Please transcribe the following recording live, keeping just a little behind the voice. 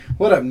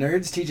What up,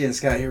 nerds? TJ and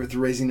Scott here with the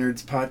Raising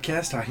Nerds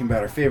podcast, talking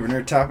about our favorite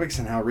nerd topics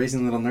and how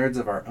raising little nerds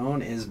of our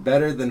own is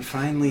better than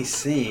finally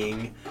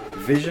seeing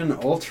Vision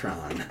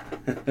Ultron.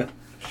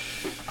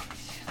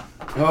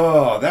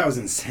 Oh, that was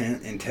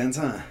intense,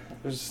 huh?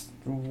 It was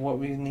what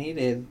we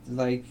needed,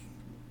 like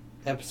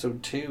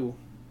episode 2.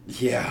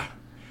 Yeah.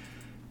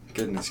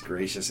 Goodness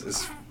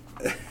gracious.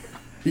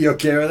 You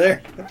okay over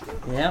there?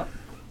 Yep.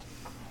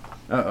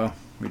 Uh-oh.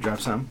 We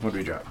dropped some? What did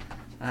we drop?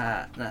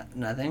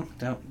 Nothing.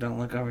 Don't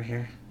look over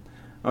here.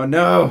 Oh,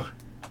 no.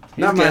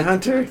 Not good. my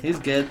hunter. He's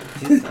good.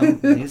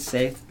 He's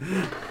safe.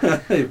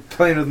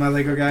 Playing with my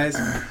Lego guys.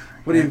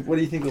 What do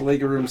you think the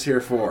Lego room's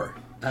here for?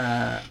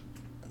 Oh,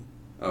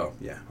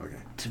 yeah, okay.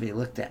 To be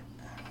looked at.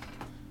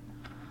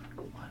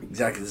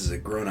 Exactly, this is a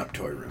grown-up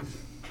toy room.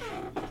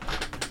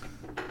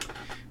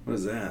 What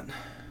is that?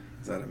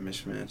 Is that a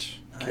mismatch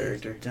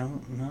character? I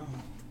don't know.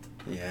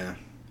 Yeah,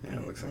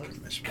 it looks like a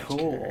mismatch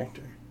cool.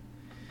 character.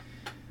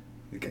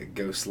 We got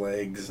ghost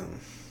legs and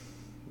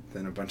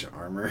then a bunch of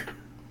armor.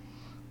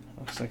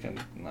 Looks like a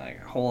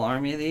whole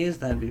army of these.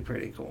 That'd be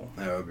pretty cool.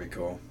 That would be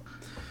cool.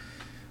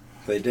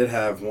 They did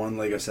have one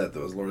Lego set that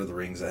was Lord of the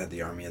Rings that had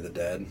the Army of the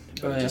Dead,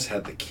 but it just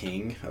had the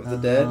King of the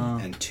Dead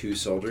and 2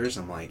 soldiers.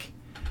 I'm like,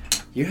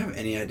 you have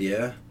any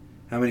idea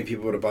how many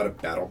people would have bought a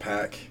battle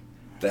pack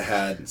that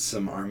had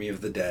some Army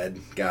of the Dead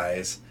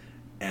guys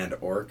and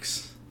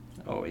orcs?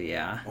 Oh,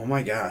 yeah. Oh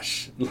my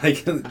gosh.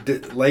 Like,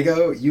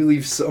 Lego, you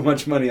leave so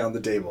much money on the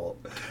table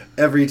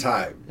every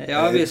time. They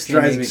obviously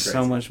make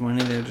so much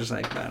money, they're just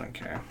like, I don't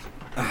care.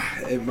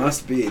 It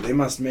must be. They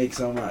must make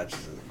so much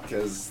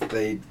because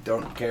they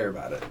don't care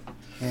about it.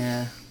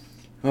 Yeah.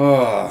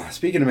 Oh,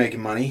 speaking of making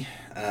money,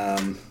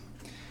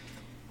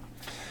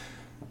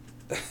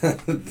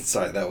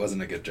 sorry, that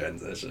wasn't a good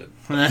transition.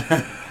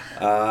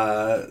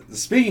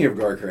 Speaking of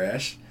Gore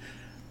Crash,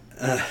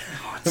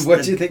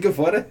 what do you think of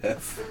What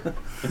If?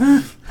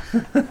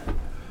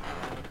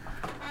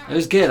 It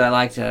was good. I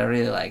liked it. I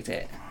really liked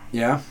it.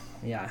 Yeah?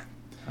 Yeah.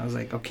 I was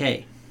like,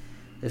 okay,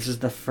 this is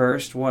the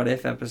first What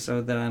If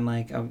episode that I'm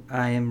like,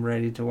 I am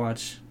ready to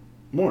watch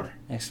More.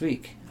 next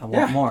week. I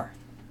want more.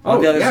 Oh, All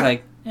the others yeah.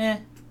 like,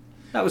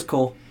 that was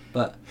cool.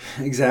 But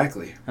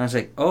Exactly. I was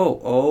like,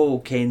 oh,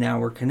 okay, now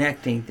we're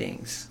connecting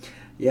things.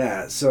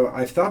 Yeah, so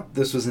I thought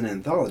this was an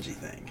anthology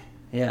thing.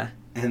 Yeah.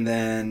 And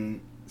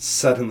then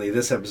suddenly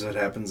this episode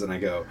happens and I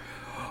go,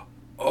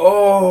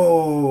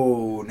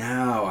 oh,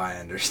 now I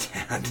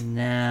understand.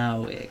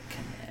 Now it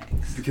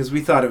connects. Because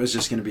we thought it was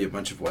just going to be a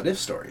bunch of what if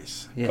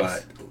stories. Yes.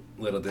 But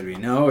little did we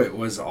know it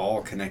was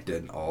all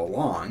connected all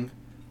along.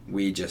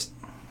 We just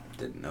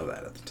didn't know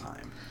that at the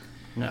time.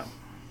 No.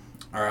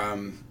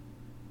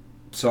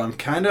 So I'm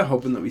kind of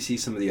hoping that we see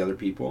some of the other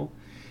people.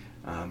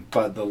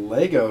 But the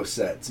Lego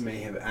sets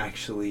may have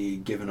actually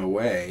given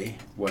away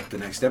what the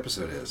next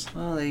episode is.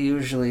 Well, they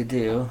usually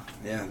do.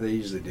 Yeah, they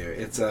usually do.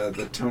 It's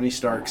the Tony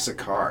Stark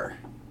Sakaar.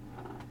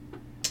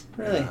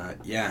 Really?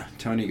 Yeah,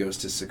 Tony goes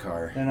to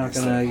Sakaar. They're not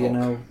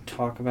gonna,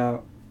 talk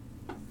about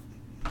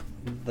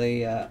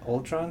the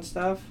Ultron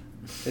stuff?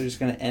 They're just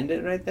gonna end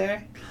it right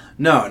there?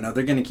 No,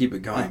 they're going to keep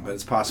it going, but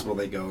it's possible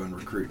they go and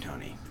recruit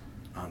Tony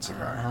on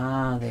Sakaar.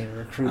 Ah, they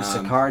recruit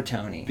Sakaar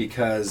Tony.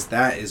 Because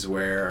that is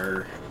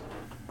where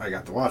I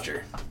got the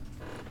Watcher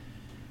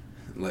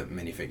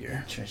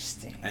minifigure.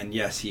 Interesting. And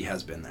yes, he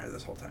has been there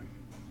this whole time.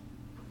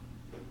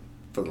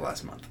 For the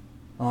last month.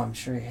 Oh, I'm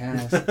sure he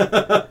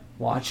has.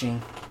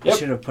 Watching. You Yep.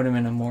 should have put him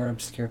in a more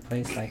obscure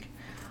place, like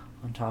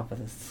on top of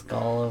the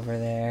skull over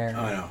there.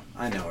 Oh, no.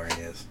 I know where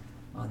he is.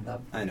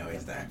 I know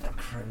he's there. The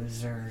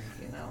cruiser,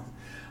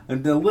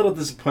 I'm a little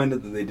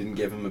disappointed that they didn't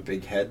give him a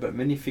big head, but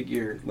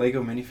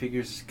Lego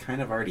minifigures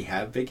kind of already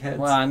have big heads.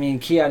 Well, I mean,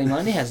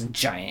 Ki-Adi-Mundi has a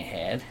giant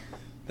head.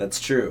 That's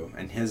true,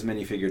 and his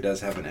minifigure does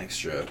have an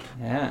extra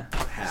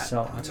hat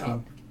on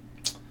top.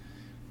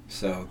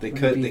 So they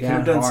could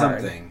have done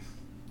something,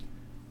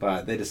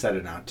 but they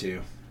decided not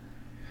to.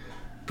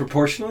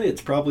 Proportionally,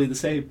 it's probably the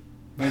same.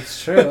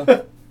 It's true.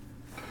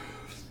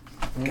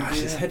 Gosh,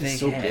 his head is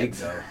so big,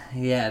 though.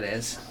 Yeah, it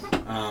is.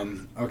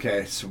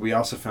 Okay, so we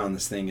also found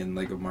this thing in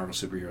Lego Marvel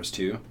Superheroes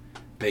 2,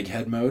 Big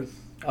Head Mode.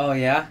 Oh,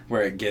 yeah?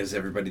 Where it gives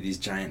everybody these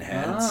giant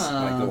heads,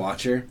 like the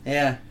Watcher.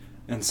 Yeah.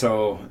 And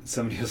so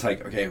somebody was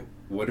like, okay,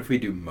 what if we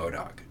do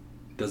MODOK?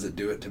 Does it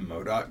do it to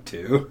MODOK,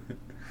 too?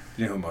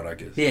 You know who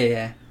MODOK is?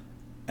 Yeah.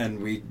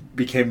 And we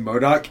became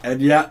MODOK, and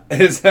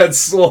his head's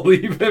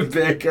slowly even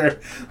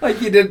bigger.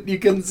 Like you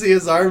couldn't see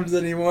his arms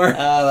anymore.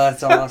 Oh,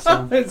 that's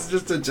awesome. It's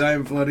just a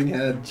giant floating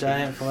head.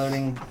 Giant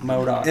floating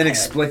MODOK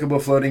Inexplicable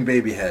floating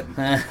baby head.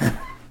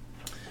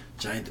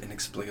 Giant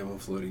inexplicable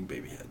floating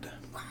baby head.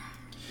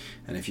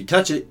 And if you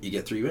touch it, you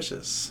get 3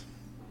 wishes.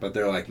 But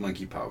they're like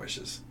monkey paw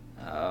wishes.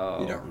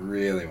 Oh. You don't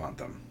really want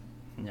them.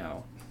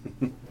 No.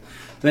 Is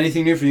there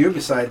anything new for you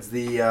besides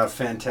the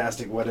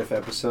fantastic What If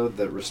episode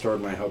that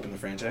restored my hope in the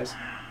franchise?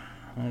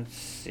 Let's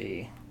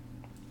see.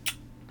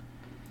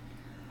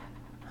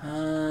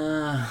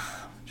 I'm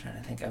trying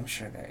to think. I'm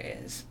sure there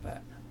is,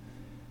 but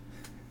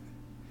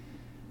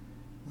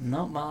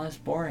no, Molly's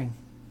boring.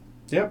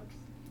 Yep.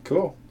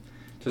 Cool.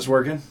 Just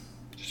working?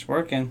 Just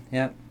working.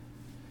 Yep.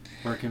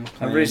 Working.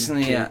 I'm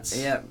recently,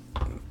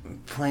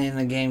 playing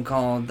a game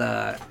called,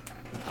 I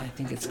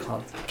think it's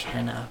called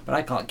Kenna, but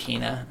I call it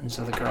Kena, and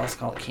so the girls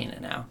call it Kena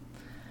now.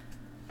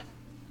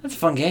 It's a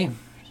fun game.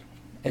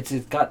 It's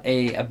got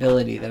a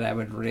ability that I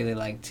would really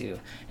like to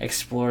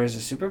explore as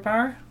a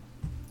superpower.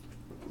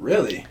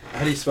 Really?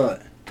 How do you spell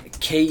it?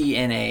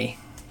 Kena.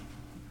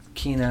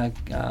 Kena,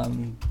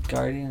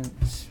 Guardian...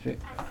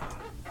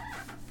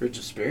 Bridge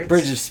of Spirits?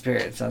 Bridge of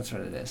Spirits, that's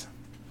what it is.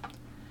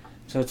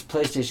 So it's a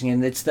PlayStation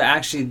game. It's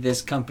actually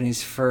this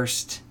company's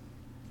first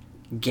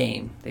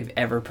game they've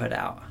ever put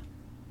out.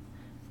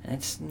 And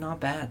it's not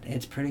bad.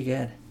 It's pretty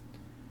good.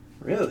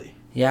 Really?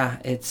 Yeah,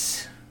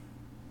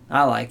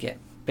 I like it.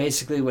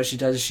 Basically what she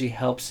does is she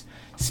helps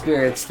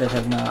spirits that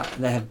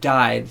have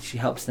died, she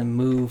helps them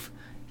move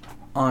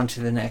on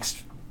to the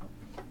next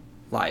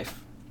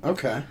life.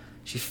 Okay.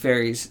 She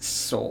ferries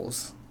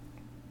souls.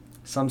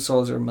 Some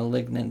souls are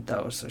malignant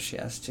though, so she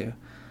has to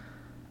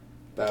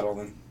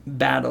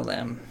battle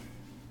them.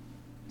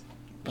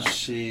 But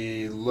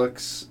she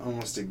looks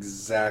almost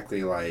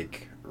exactly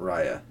like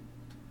Raya.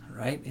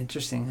 Right?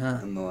 Interesting, huh?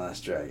 In The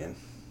Last Dragon.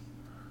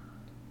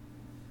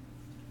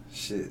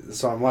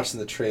 So I'm watching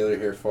the trailer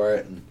here for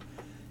it, and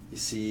you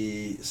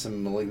see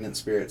some malignant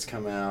spirits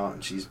come out,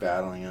 and she's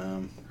battling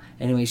them.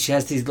 Anyway, she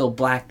has these little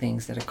black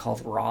things that are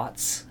called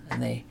rots,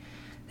 and they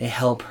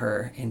help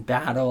her in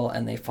battle,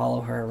 and they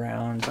follow her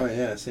around. Oh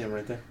yeah, I see them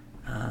right there.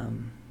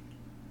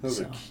 Those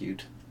are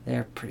cute.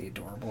 They're pretty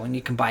adorable, and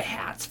you can buy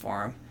hats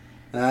for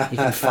them. You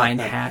can find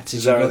hats.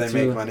 Is that where they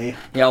make money?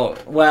 Yeah.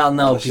 Well,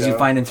 no, because you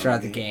find them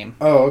throughout the game.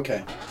 Oh,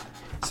 okay.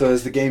 So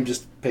is the game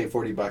just pay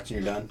 $40 and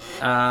you're done?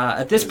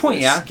 At this point,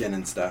 yeah. Skin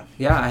and stuff.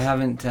 Yeah, I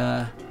haven't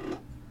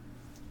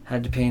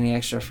had to pay any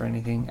extra for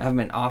anything. I haven't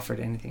been offered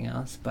anything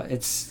else, but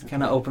it's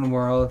kind of open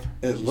world.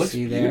 It looks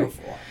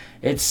beautiful.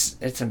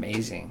 It's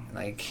amazing.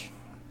 Like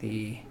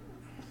the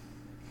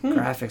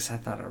graphics, I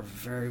thought are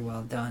very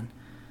well done.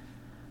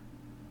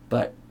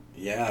 But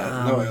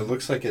yeah, no, it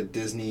looks like a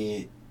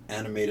Disney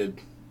animated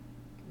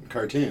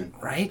cartoon.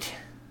 Right?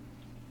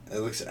 It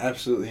looks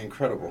absolutely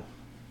incredible.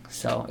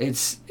 So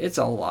it's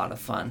a lot of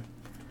fun.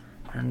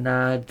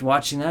 And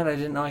watching that, I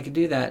didn't know I could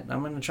do that.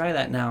 I'm going to try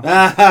that now.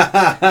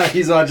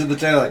 He's watching the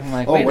trailer. I'm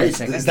like, oh, wait a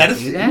second, is that a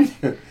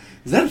thing?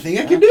 Is that a thing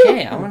I can do?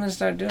 Okay, I'm going to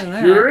start doing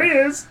that. Sure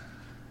is.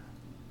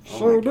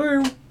 Sure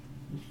do.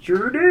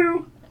 Sure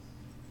do.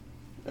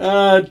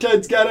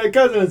 Ted's got a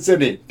cousin in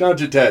Sydney,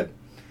 don't you, Ted?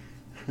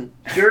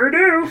 Sure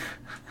do.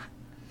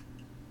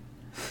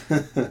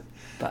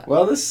 But,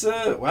 well, this is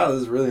a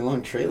really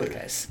long trailer. That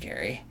guy's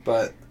scary.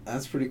 But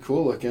that's pretty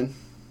cool looking.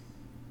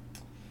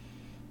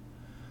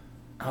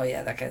 Oh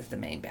yeah, that guy's the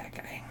main bad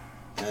guy.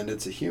 And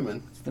it's a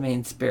human. It's the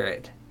main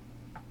spirit.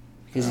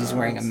 Because he's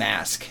wearing a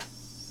mask.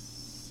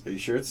 Are you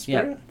sure it's a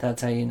spirit? Yep,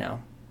 that's how you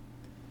know.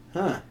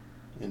 Huh.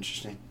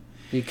 Interesting.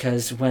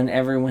 Because when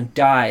everyone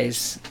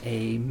dies,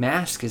 a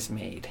mask is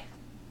made.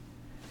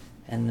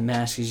 And the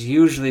mask is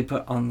usually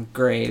put on the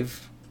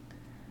grave.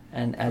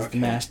 And as the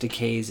mask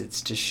decays,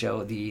 it's to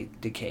show the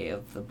decay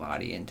of the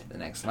body into the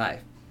next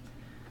life.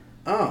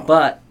 Oh.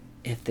 But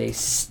if they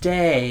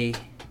stay,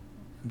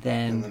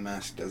 then the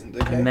mask doesn't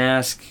decay? The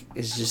mask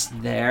is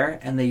just there,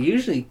 and they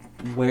usually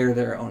wear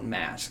their own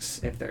masks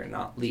if they're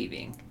not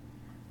leaving,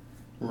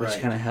 which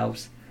kind of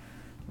helps.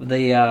 But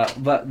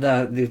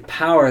the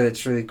power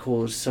that's really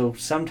cool is, so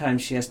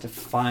sometimes she has to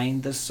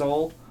find the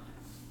soul.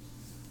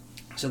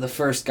 So the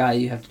first guy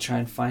you have to try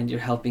and find,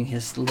 you're helping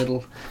his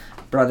little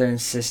brother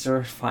and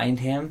sister find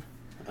him.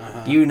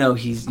 Uh-huh.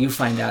 You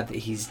find out that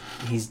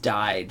he's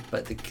died,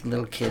 but the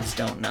little kids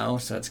don't know,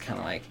 so it's kind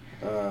of like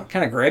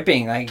kind of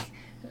gripping. Like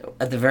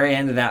at the very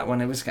end of that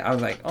one, I was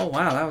like, oh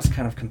wow, that was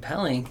kind of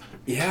compelling.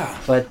 Yeah.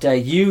 But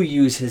you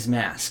use his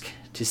mask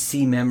to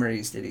see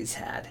memories that he's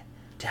had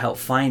to help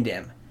find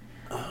him.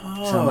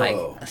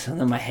 Oh. So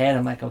in my head,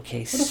 I'm like,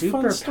 okay,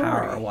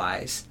 superpower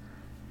wise,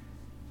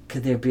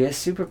 could there be a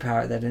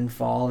superpower that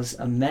involves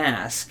a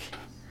mask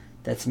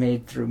that's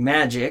made through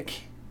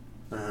magic?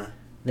 Uh-huh.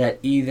 That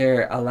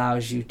either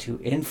allows you to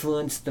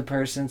influence the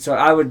person. So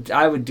I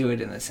would do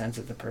it in the sense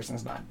that the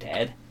person's not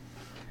dead.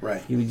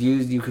 Right.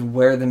 You could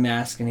wear the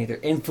mask and either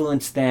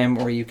influence them,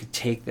 or you could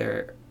take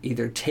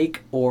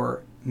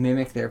or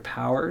mimic their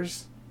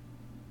powers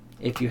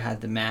if you had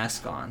the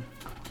mask on.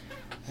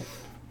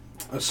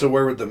 So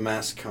where would the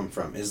mask come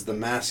from? Is the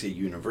mask a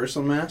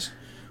universal mask?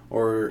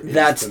 Or is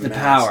that's the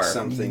power.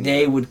 Something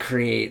they would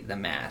create the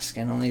mask,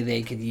 and only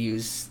they could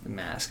use the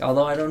mask.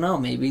 Although I don't know,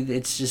 maybe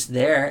it's just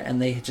there,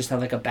 and they just have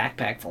like a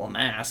backpack full of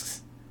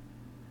masks.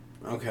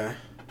 Okay.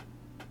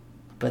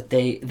 But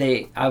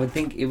I would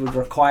think it would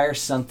require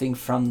something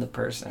from the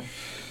person,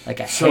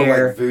 like a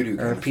hair like voodoo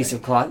or a piece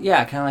of cloth.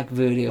 Yeah, kind of like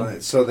voodoo.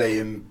 So they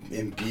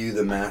imbue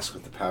the mask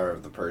with the power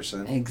of the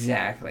person.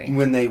 Exactly.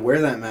 When they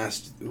wear that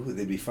mask,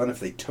 they'd be fun if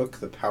they took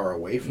the power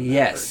away from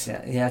that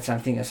person. Yeah, that's what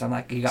I'm thinking. So I'm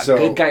like, you got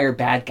good guy or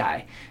bad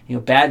guy.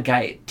 Bad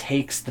guy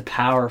takes the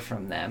power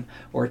from them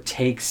or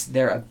takes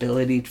their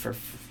ability for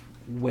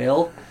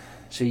will,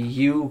 so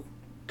you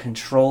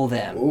control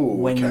them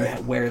when you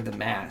wear the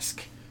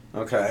mask.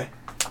 Okay.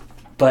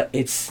 but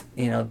it's,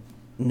 no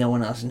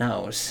one else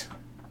knows.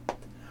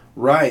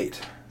 Right.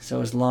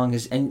 So as long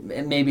as, and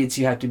maybe it's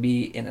you have to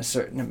be in a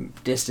certain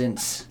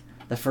distance.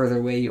 The further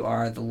away you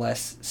are, the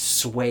less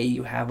sway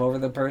you have over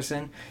the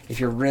person. If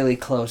you're really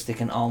close, they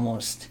can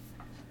almost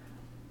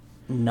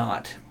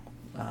not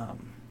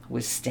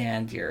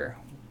withstand your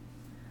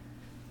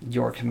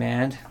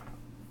command.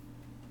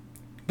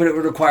 But it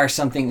would require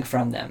something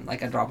from them,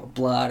 like a drop of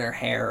blood or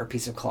hair or a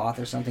piece of cloth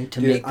or something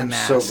to make the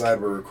mask. I'm so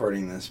glad we're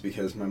recording this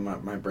because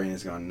my brain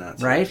is going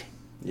nuts. Right?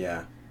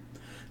 Yeah.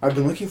 I've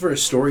been looking for a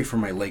story for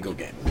my Lego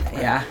game.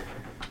 Yeah.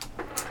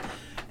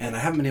 And I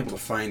haven't been able to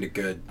find a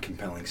good,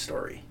 compelling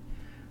story.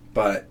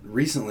 But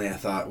recently I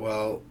thought,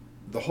 well,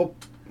 the whole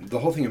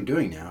thing I'm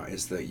doing now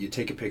is that you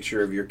take a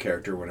picture of your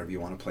character, whatever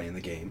you want to play in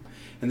the game,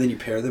 and then you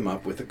pair them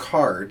up with a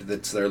card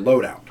that's their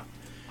loadout.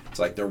 It's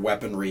like their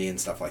weaponry and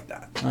stuff like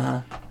that.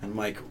 Uh-huh. And I'm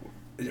like,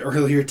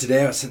 earlier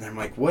today I was sitting there, I'm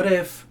like, what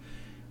if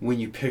when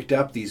you picked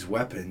up these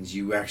weapons,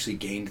 you actually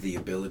gained the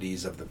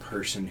abilities of the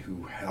person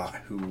who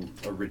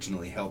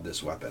originally held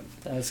this weapon?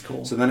 That's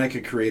cool. So then I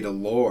could create a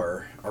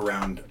lore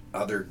around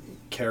other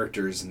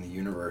characters in the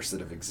universe that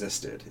have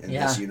existed in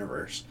this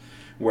universe,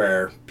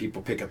 where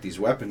people pick up these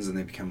weapons and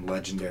they become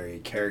legendary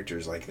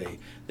characters, like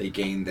they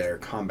gain their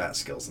combat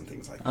skills and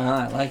things like that.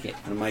 I like it.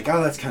 And I'm like,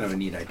 oh, that's kind of a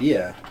neat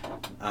idea.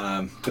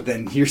 But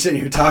then you're sitting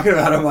here talking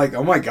about it, I'm like,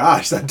 oh my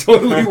gosh, that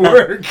totally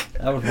work.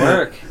 That would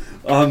work.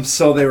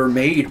 So they were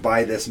made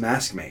by this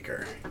mask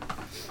maker.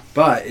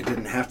 But it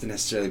didn't have to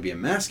necessarily be a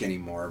mask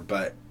anymore,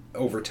 but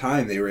over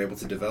time they were able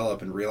to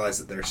develop and realize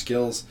that their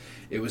skills,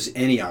 it was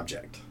any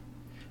object.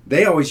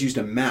 They always used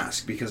a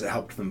mask because it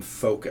helped them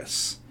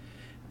focus.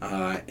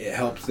 It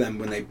helped them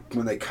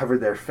when they covered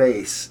their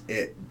face.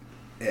 It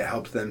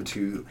helped them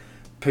to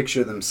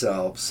picture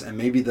themselves, and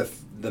maybe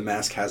the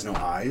mask has no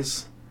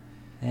eyes.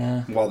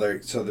 Yeah.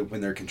 So that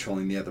when they're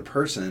controlling the other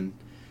person,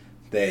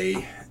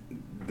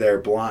 they're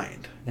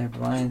blind. They're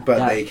blind,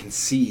 but they can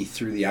see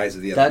through the eyes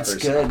of the other person.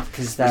 That's good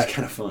because that's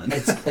kind of fun.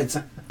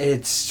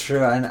 It's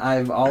true, and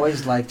I've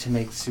always liked to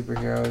make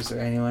superheroes or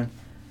anyone.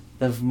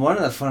 One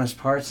of the funnest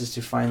parts is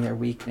to find their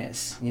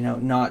weakness.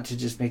 Not to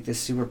just make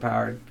this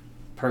superpowered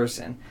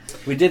person.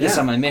 We did this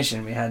on my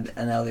mission. We had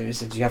an elder who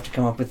said you have to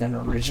come up with an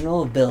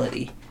original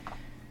ability,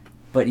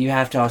 but you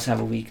have to also have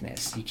a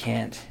weakness. You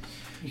can't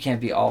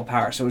be all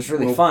power. So it was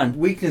really fun.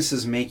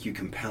 Weaknesses make you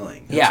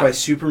compelling. That's why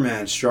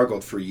Superman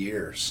struggled for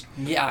years.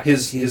 Yeah.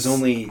 His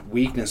only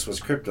weakness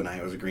was kryptonite.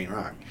 It was a green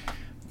rock.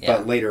 Yeah.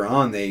 But later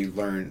on, they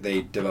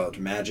developed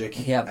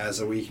magic as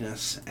a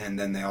weakness, and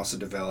then they also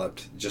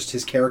developed just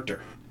his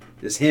character,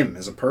 just him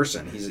as a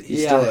person.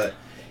 He's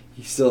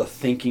still a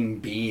thinking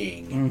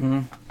being. Mm-hmm.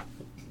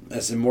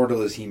 As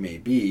immortal as he may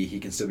be, he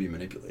can still be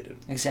manipulated.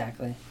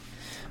 Exactly.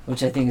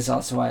 Which I think is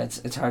also why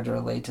it's hard to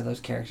relate to those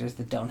characters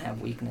that don't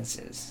have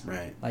weaknesses.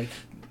 Right. Like,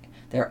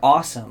 they're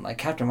awesome. Like,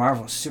 Captain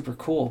Marvel is super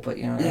cool, but,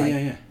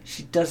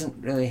 she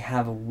doesn't really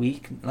have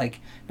a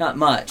not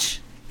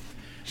much.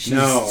 She's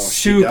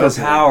super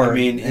powered. I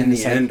mean, in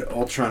the end,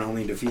 Ultron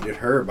only defeated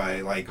her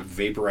by,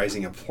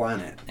 vaporizing a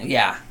planet.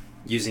 Yeah.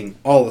 Using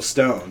all the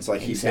stones.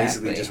 He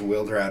basically just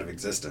willed her out of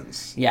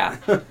existence. Yeah.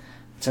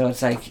 So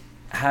it's like,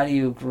 how do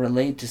you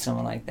relate to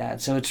someone like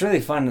that? So it's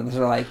really fun.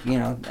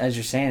 As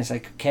you're saying, it's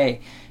like, okay,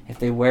 if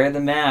they wear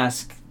the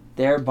mask,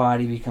 their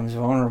body becomes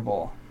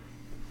vulnerable.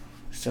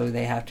 So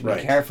they have to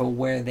be careful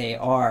where they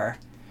are.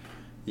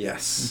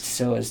 Yes.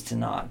 So as to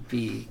not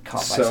be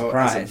caught by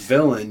surprise. So as a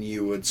villain,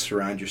 you would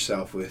surround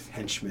yourself with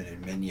henchmen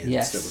and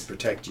minions that would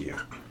protect you.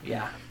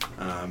 Yeah.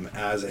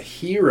 As a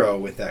hero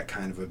with that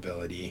kind of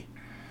ability,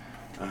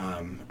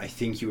 I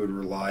think you would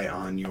rely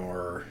on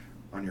your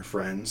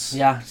friends.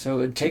 Yeah, so it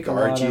would take a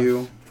lot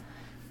of...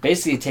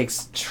 Basically, it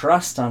takes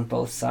trust on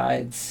both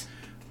sides.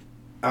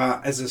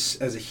 As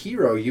a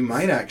hero, you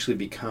might actually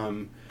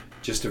become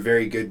just a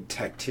very good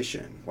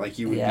tactician.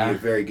 You would be a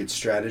very good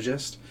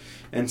strategist.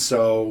 And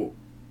so,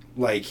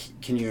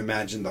 can you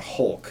imagine the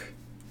Hulk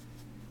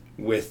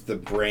with the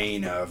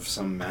brain of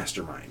some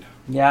mastermind?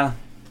 Yeah.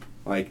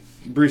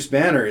 Bruce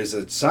Banner is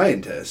a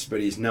scientist, but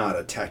he's not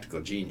a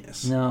tactical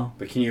genius. No.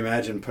 But can you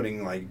imagine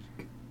putting,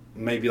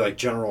 maybe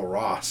General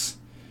Ross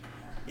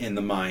in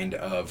the mind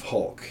of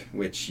Hulk,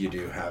 which you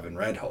do have in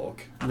Red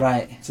Hulk.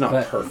 Right. It's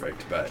not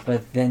perfect, but...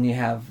 But then you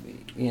have,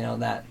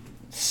 that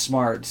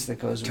smarts that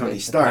goes Tony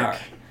with Stark. The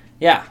power.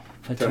 Yeah.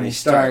 But Tony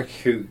Stark,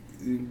 who...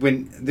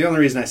 the only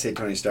reason I say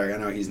Tony Stark, I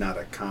know he's not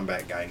a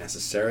combat guy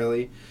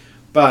necessarily,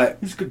 but...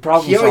 He's a good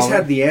problem solver. He always solver.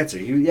 had the answer.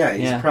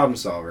 He's a problem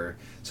solver.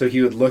 So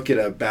he would look at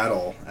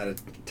a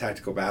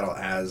tactical battle,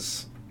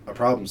 as a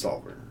problem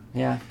solver.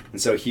 Yeah.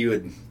 And so he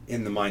would,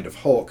 in the mind of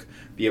Hulk,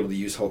 be able to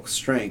use Hulk's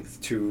strength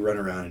to run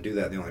around and do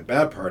that. The only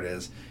bad part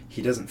is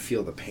he doesn't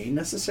feel the pain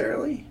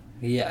necessarily.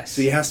 Yes.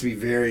 So he has to be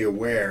very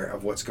aware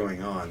of what's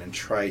going on and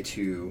try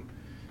to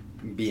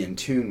be in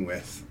tune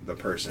with the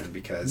person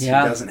because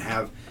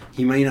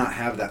he may not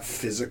have that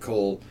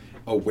physical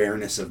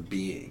awareness of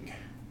being.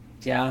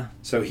 Yeah.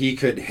 So he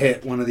could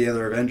hit one of the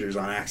other Avengers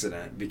on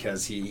accident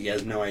because he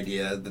has no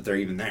idea that they're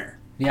even there.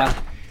 Yeah.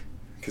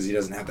 Because he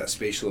doesn't have that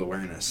spatial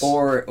awareness.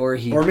 Or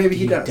maybe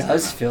he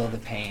does feel the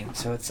pain.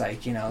 So it's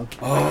like,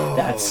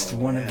 that's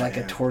one of like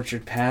a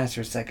tortured past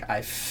where it's like,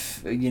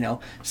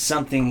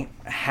 something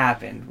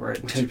happened where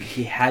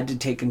he had to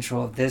take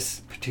control of this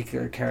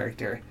particular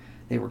character.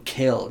 They were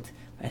killed.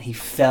 And he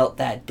felt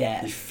that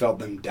death. He felt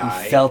them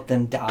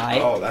die.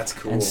 Oh, that's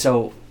cool. And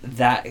so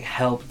that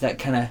helped. That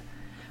kind of,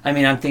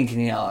 I'm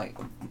thinking, like,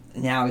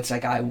 now it's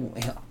like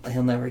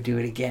he'll never do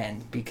it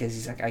again because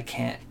he's like, I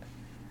can't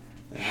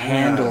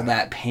handle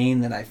that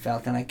pain that I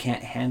felt, and I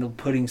can't handle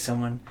putting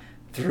someone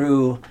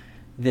through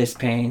this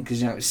pain.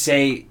 Because I'm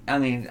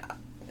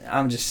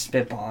just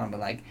spitballing, but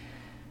like,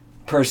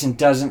 person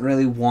doesn't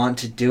really want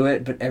to do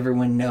it, but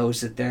everyone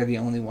knows that they're the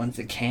only ones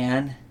that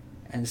can.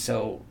 And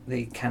so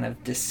they kind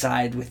of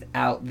decide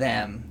without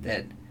them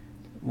that,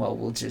 well,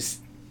 we'll just,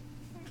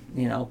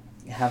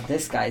 have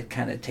this guy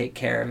kind of take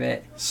care of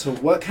it. So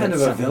what kind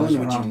of a villain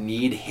would you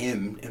need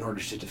him in order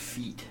to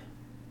defeat?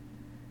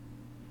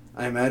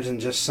 I imagine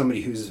just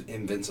somebody who's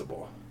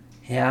invincible.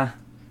 Yeah.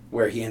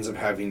 Where he ends up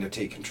having to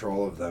take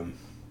control of them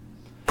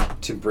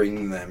to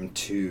bring them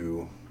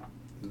to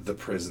the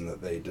prison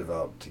that they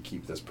developed to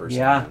keep this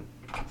person in.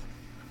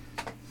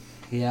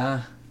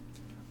 Yeah.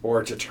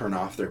 Or to turn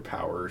off their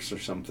powers or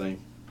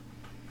something.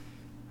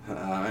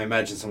 I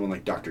imagine someone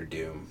like Dr.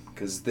 Doom,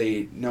 because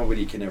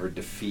nobody can ever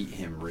defeat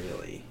him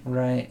really.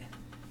 Right.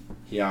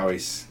 He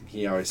always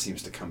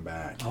seems to come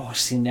back. Oh,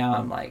 see, now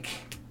I'm like,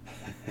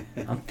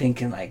 I'm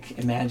thinking like,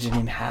 imagine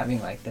him having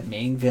like the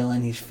main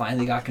villain. He's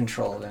finally got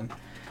control of him.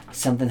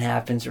 Something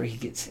happens where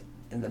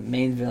the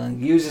main villain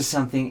uses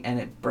something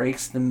and it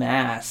breaks the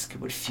mask,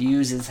 which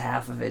fuses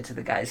half of it to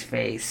the guy's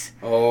face.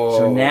 Oh.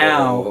 So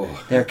now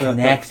they're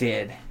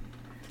connected.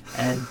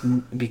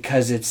 And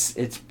because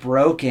it's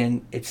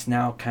broken, it's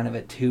now kind of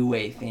a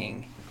two-way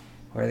thing,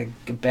 where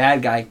the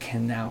bad guy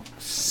can now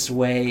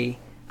sway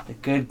the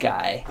good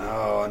guy.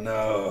 Oh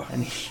no!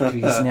 And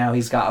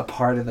he's got a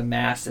part of the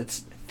mask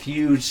that's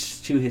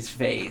fused to his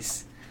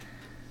face.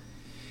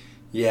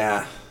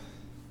 Yeah.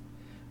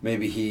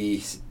 Maybe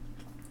he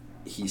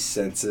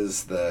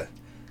senses the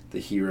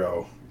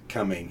hero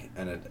coming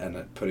and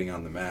it putting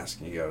on the mask,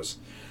 and he goes,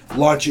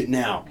 "Launch it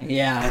now!"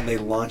 Yeah. And they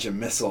launch a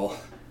missile.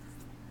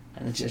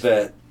 And it just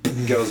that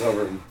goes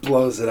over and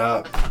blows it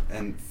up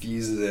and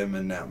fuses him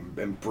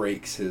and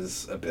breaks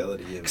his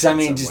ability. Because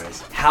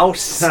ways. How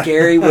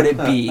scary would it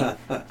be?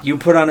 You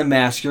put on a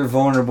mask, you're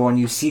vulnerable, and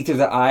you see through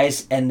the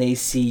eyes, and they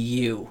see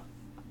you.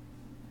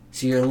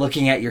 So you're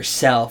looking at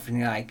yourself, and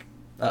you're like,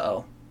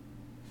 "Uh-oh."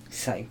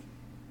 It's like,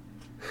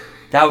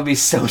 that would be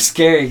so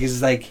scary because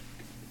it's like,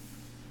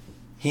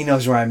 he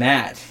knows where I'm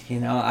at.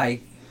 I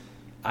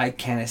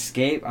can't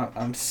escape.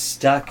 I'm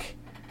stuck.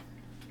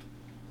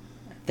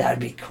 That'd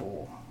be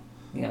cool.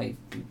 You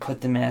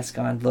put the mask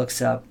on,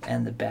 looks up,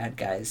 and the bad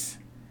guys,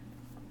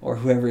 or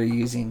whoever you're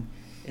using,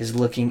 is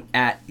looking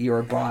at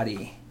your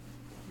body.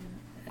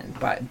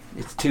 But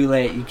it's too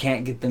late. You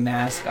can't get the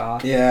mask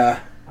off. Yeah.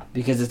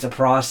 Because it's a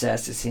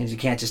process, it seems. You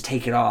can't just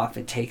take it off.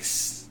 It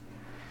takes...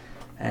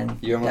 And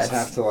you almost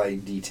have to,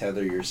 like,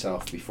 dethether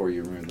yourself before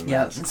you remove the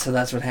mask. Yeah, so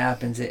that's what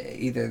happens.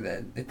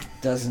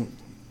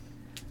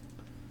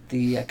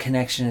 The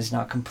connection is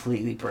not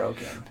completely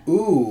broken.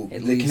 Ooh,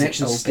 the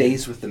connection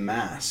stays with the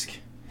mask.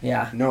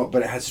 Yeah. No,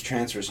 but it has to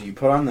transfer. So you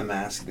put on the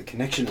mask, the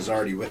connection is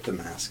already with the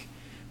mask.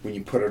 When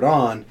you put it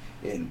on,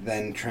 it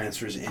then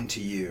transfers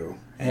into you.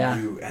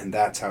 And and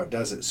that's how it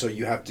does it. So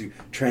you have to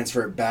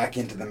transfer it back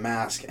into the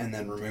mask and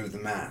then remove the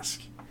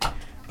mask.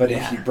 But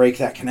if you break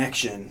that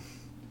connection,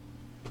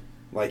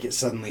 like, it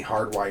suddenly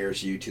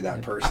hardwires you to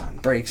that person.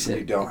 Breaks it.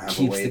 You don't have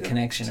keeps a way the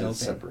connection to open.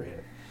 Separate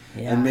it.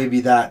 Yeah. And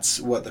maybe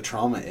that's what the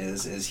trauma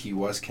is he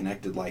was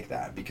connected like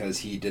that because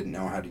he didn't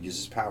know how to use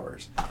his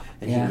powers.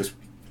 And he was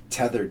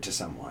tethered to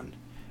someone,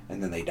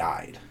 and then they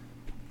died.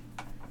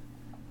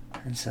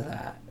 And so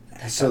that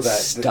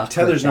the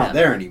tether's not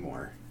there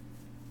anymore.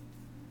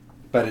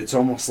 But it's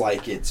almost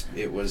like it's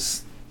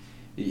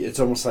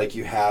almost like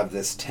you have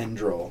this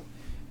tendril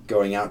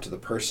going out to the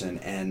person,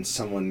 and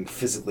someone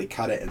physically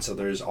cut it, and so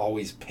there's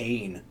always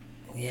pain.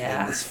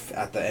 Yeah.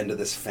 At the end of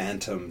this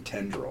phantom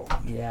tendril.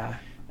 Yeah.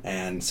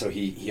 And so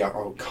he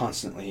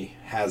constantly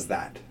has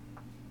that.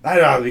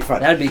 That'd be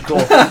fun. That'd be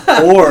cool.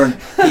 Or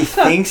he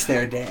thinks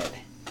they're dead.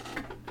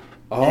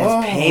 Oh.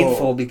 And it's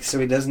painful so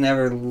he doesn't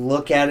ever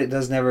look at it,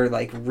 doesn't ever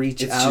like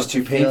reach out just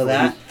too to painful. feel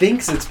that. He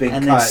thinks it's been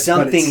and cut, then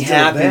something but it's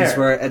happens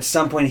where at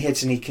some point it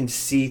hits and he can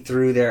see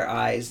through their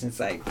eyes, and it's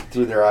like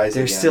through their eyes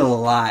they're again. Still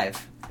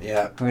alive.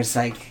 Yeah. Where it's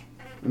like,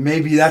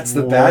 maybe that's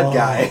the bad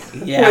guy.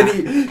 Yeah.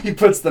 When he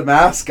puts the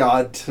mask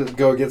on to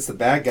go against the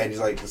bad guy, and he's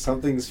like,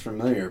 something's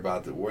familiar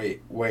about the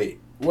wait.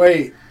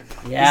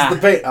 Yeah.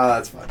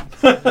 That's fun.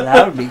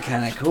 That would be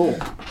kind of cool.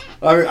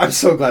 I'm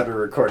so glad we're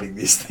recording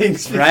these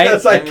things.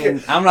 Because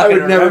right? I'm not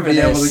going to never be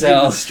able to keep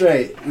this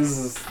straight.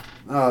 This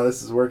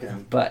is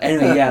working. But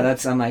anyway,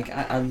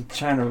 I'm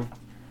trying to...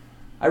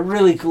 I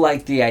really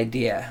like the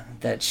idea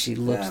that she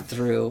looked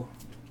through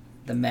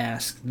the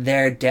mask,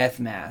 their death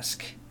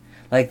mask.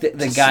 Like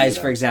the guy's,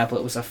 for example,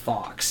 it was a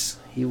fox.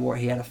 He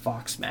had a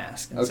fox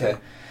mask. And so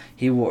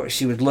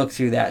she would look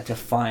through that to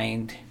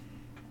find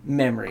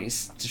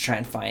memories to try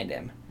and find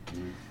him.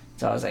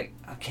 So I was like,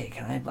 okay,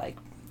 can I like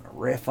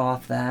riff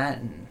off that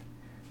and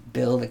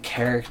build a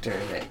character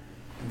that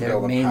their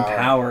main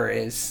power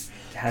has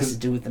to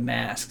do with the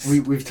masks?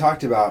 We've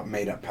talked about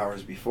made up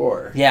powers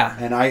before. Yeah.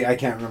 And I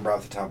can't remember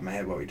off the top of my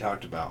head what we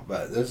talked about,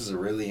 but this is a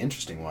really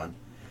interesting one,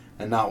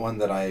 and not one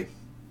that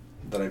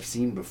I've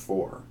seen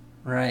before.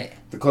 Right.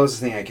 The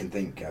closest thing I can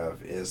think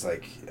of is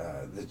like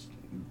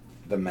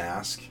the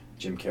Mask.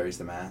 Jim Carrey's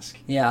The Mask.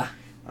 Yeah.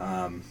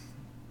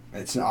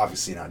 It's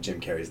obviously not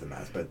Jim Carrey's The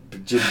Mask,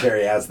 but Jim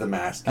Carrey as The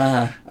Mask.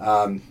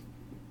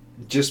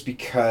 Just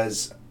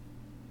because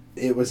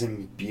it was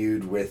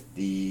imbued with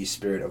the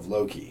spirit of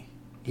Loki.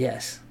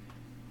 Yes.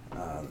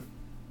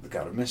 The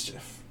god of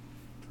mischief.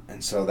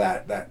 And so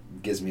that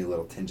gives me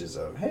little tinges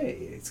of,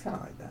 hey, it's kind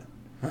of like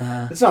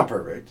that. It's not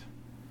perfect.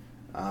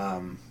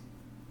 And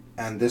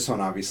this one,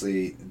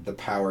 obviously, the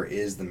power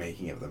is the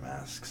making of the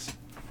masks.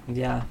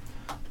 Yeah.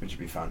 Which would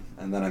be fun.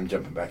 And then I'm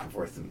jumping back and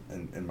forth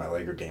in my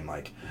Lego game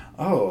like,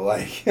 oh,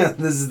 like,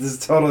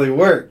 this totally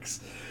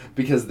works.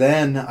 Because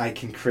then I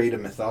can create a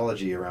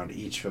mythology around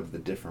each of the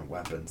different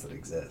weapons that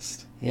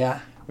exist. Yeah.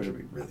 Which would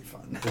be really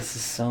fun. This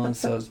is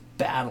so-and-so's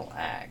battle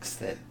axe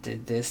that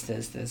did this.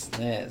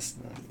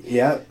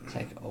 Yep. It's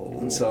like, oh.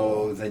 And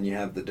so then you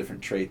have the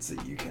different traits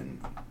that you can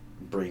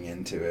bring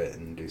into it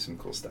and do some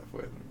cool stuff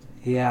with.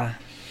 Yeah.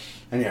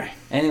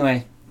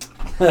 Anyway.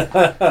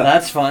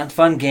 That's fun.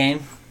 Fun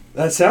game.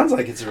 That sounds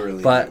like it's a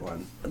really good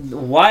one.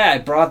 Why I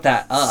brought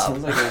that up...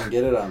 Sounds like I can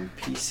get it on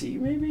PC,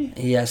 maybe?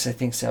 Yes, I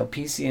think so.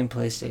 PC and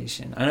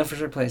PlayStation. I know for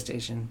sure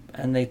PlayStation.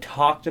 And they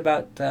talked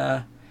about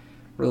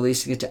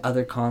releasing it to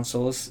other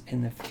consoles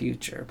in the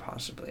future,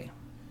 possibly.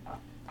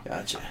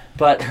 Gotcha.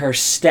 But her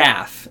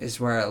staff is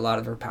where a lot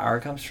of her power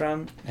comes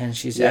from, and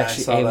she's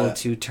actually able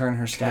to turn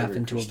her staff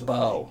into a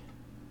bow.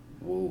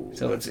 Whoa,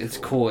 so it's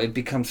cool. It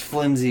becomes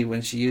flimsy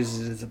when she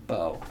uses it as a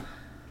bow.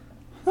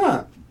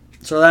 Huh.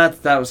 So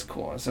that was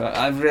cool. So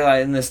I've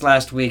realized in this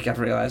last week, I've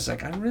realized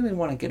like I really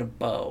want to get a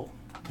bow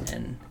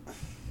and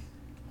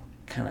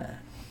kind of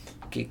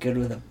get good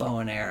with a bow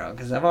and arrow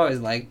because I've always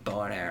liked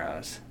bow and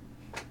arrows.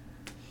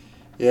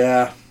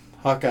 Yeah,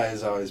 Hawkeye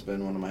has always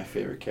been one of my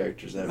favorite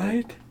characters ever.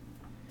 Right.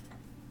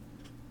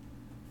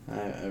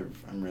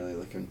 I'm really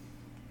looking.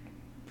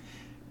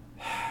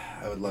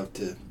 I would love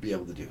to be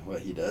able to do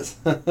what he does.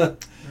 Right.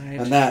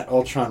 And that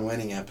Ultron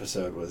winning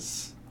episode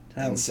was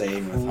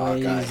insane with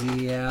Hawkeye.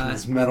 Yeah.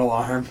 His metal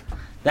arm.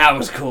 That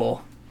was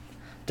cool.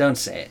 Don't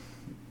say it.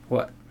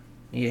 What?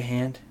 Need a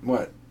hand?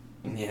 What?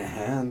 Need a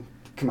hand?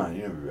 Come on,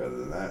 you know me better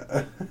than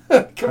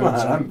that. Come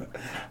on.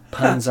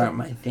 Puns aren't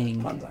my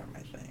thing. Puns aren't my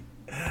thing.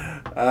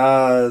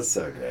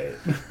 So great.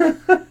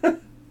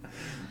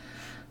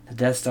 The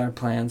Death Star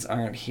plans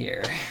aren't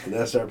here. The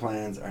Death Star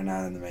plans are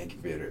not in the main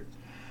computer.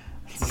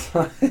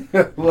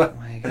 What? Oh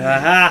my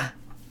god.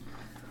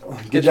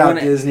 Good job,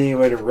 Disney.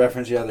 Way to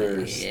reference the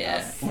other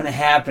stuff. When it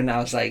happened, I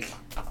was like,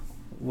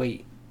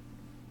 wait,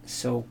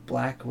 so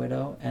Black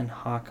Widow and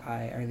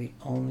Hawkeye are the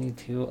only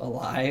two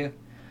alive?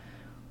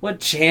 What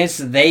chance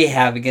do they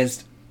have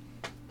against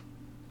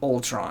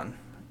Ultron?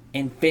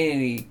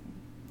 Infinity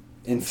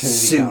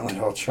suit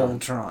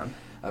Ultron.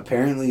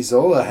 Apparently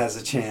Zola has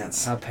a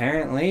chance.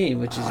 Apparently,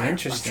 which is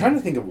interesting. I'm trying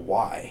to think of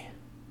why.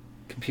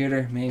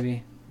 Computer,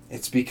 maybe.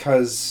 It's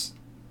because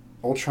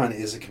Ultron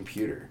is a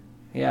computer.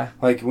 Yeah.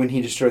 Like, when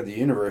he destroyed the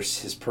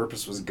universe, his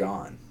purpose was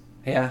gone.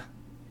 Yeah.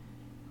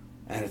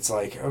 And it's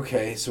like,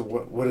 okay, so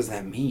what does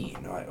that mean?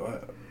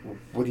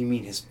 What do you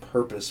mean his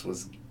purpose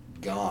was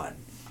gone?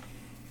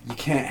 You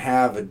can't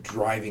have a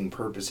driving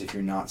purpose if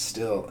you're not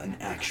still an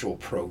actual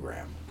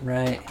program.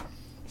 Right.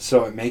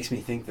 So it makes me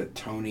think that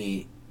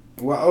Tony...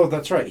 Well, oh,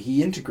 that's right.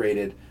 He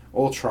integrated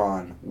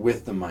Ultron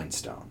with the Mind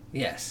Stone.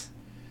 Yes.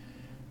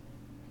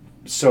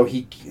 So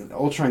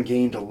Ultron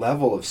gained a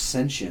level of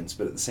sentience,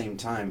 but at the same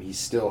time, he's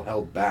still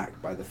held back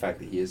by the fact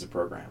that he is a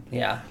program.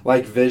 Yeah.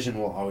 Like Vision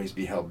will always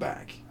be held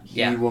back.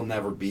 Yeah. He will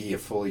never be a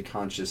fully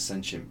conscious,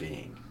 sentient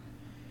being.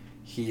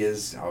 He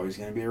is always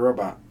going to be a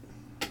robot.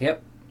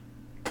 Yep.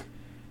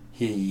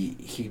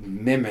 He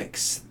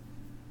mimics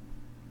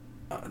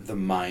the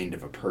mind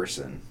of a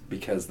person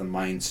because the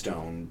Mind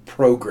Stone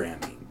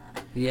programming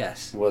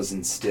was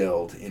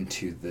instilled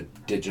into the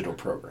digital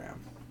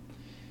program.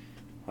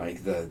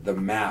 Like the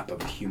map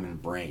of a human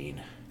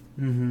brain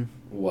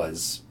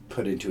was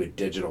put into a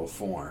digital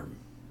form.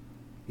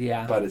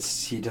 Yeah. But he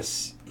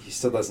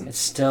still doesn't it's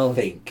still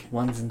think.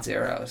 Ones and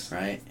zeros.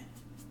 Right?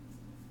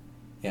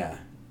 Yeah.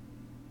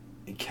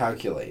 It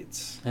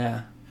calculates.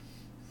 Yeah.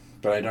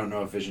 But I don't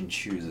know if Vision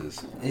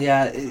chooses.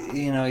 Yeah,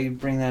 you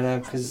bring that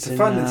up because it's a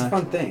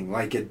fun thing.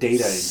 Like a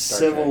Data in Star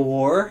Trek. Civil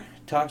War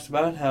talks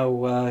about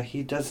how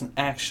he doesn't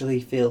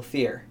actually feel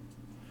fear.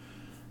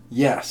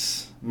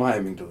 Yes. My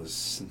amygdala is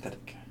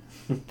synthetic.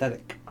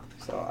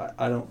 So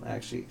I don't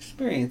actually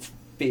experience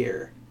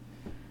fear.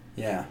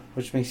 Yeah.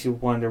 Which makes you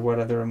wonder what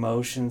other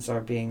emotions are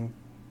being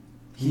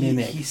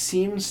mimicked. He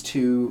seems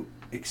to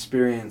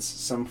experience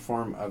some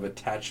form of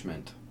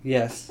attachment.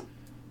 Yes.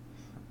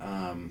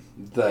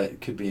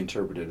 that could be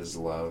interpreted as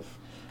love.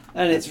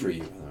 And it's for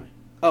you, by the way.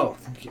 Oh,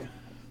 thank you.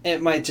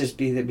 It might just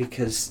be that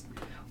because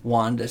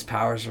Wanda's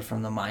powers are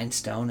from the Mind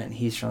Stone and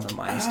he's from the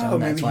Mind Stone.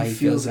 That's why he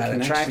feels that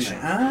attraction.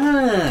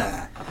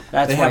 That's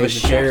they why have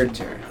he's attracted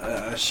to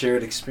her. A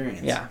shared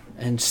experience. Yeah,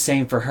 and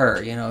same for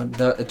her. You know,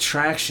 the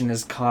attraction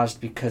is caused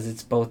because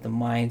it's both the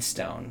Mind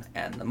Stone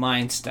and the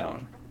Mind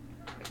Stone.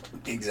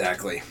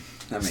 Exactly.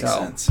 That makes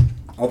sense.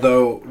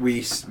 Although we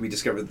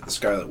discovered that the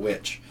Scarlet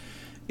Witch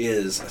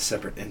is a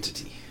separate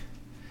entity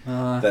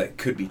that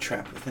could be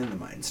trapped within the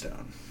Mind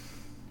Stone,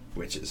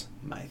 which is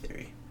my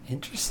theory.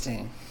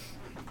 Interesting.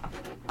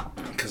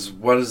 Because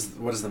what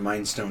does the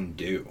Mind Stone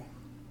do?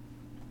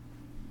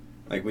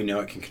 Like, we know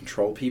it can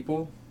control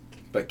people,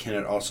 but can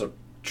it also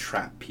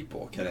trap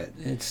people? Can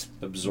it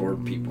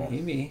absorb people?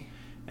 Maybe.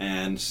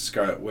 And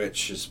Scarlet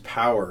Witch's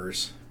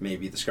powers,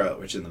 maybe the Scarlet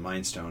Witch in the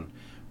Mind Stone,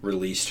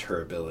 released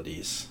her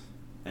abilities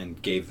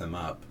and gave them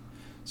up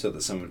so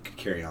that someone could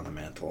carry on the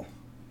mantle.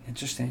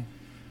 Interesting.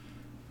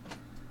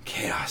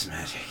 Chaos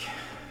magic.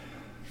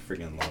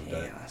 Freaking loved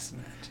it. Chaos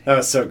magic. That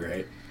was so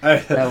great.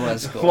 That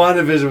was cool.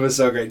 WandaVision was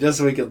so great. Just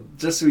so we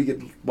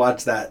could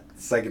watch that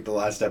second to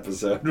last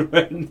episode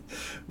when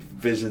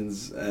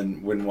Visions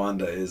and when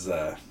Wanda is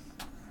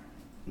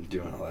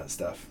doing all that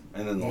stuff,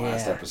 and then the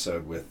last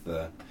episode with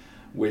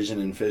Vision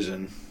and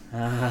Fission.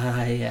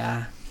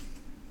 Yeah.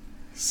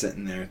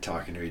 Sitting there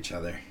talking to each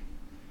other.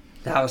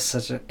 That was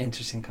such an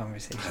interesting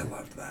conversation. I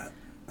loved that.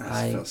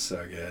 That felt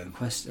so good.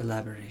 Request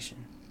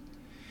elaboration.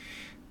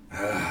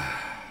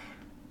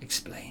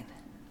 Explain.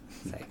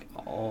 It's like,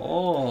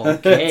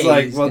 okay. It's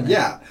like, well,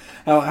 yeah.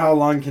 How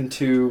long can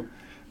two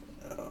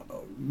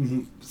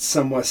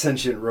somewhat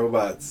sentient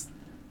robots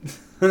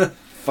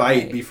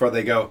fight before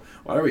they go,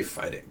 why are we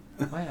fighting?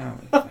 Why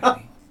aren't we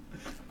fighting?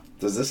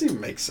 Does this even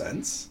make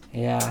sense?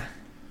 Yeah.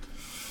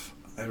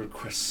 I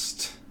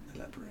request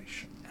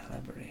elaboration.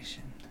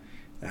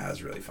 That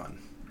was really fun.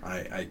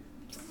 I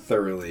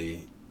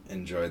thoroughly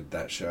enjoyed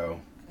that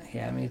show.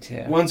 Yeah, me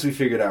too. Once we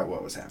figured out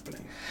what was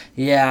happening.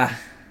 Yeah.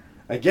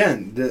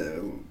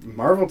 Again,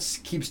 Marvel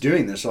keeps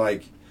doing this.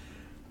 Like,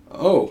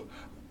 oh,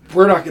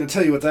 we're not going to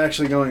tell you what's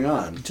actually going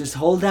on. Just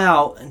hold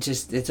out and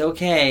it's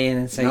okay.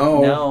 And it's like,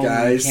 no,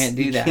 guys, you can't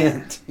do that.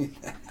 Can't do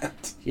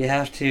that. You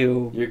have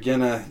to You're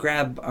gonna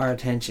grab our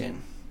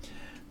attention.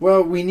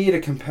 Well, we need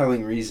a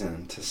compelling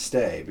reason to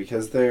stay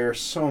because there are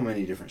so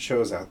many different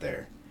shows out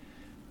there.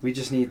 We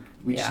just need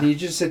you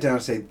to sit down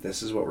and say,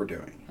 this is what we're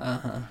doing.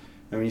 Uh-huh.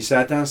 And when you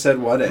sat down and said,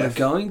 what if? We're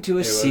going to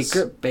a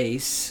secret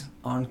base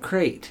on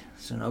Crate.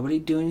 So nobody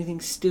do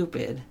anything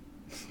stupid.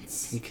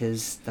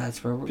 Because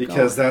that's where we're going.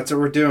 Because that's what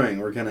we're doing.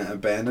 We're going to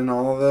abandon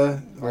all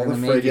the frigates.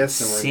 And we're going to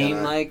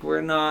seem like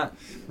we're not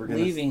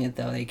leaving it,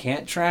 though. They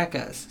can't track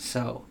us.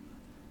 So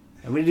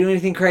nobody do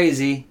anything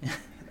crazy.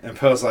 And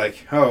Poe's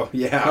like, oh,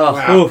 yeah,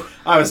 wow. Ooh.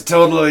 I was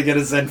totally going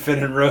to send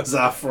Finn and Rose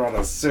off on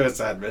a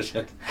suicide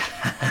mission.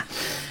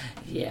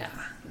 Yeah.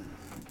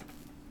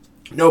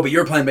 No, but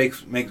your plan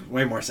makes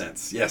way more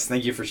sense. Yes,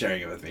 thank you for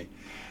sharing it with me.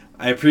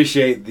 I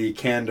appreciate the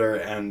candor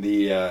and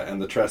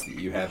the trust that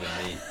you have in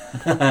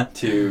me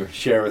to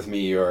share with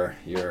me your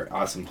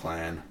awesome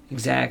plan.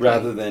 Exactly.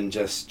 Rather than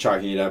just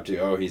chalking it up to,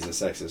 oh, he's a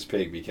sexist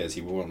pig because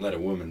he won't let a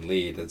woman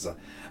lead. It's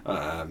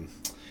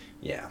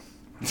yeah.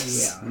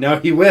 No,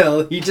 he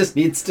will. He just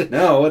needs to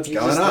know what's going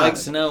on. He just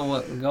likes to know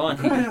what's going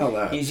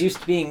on. He's used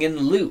to being in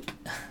the loop.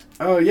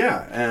 Oh,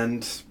 yeah.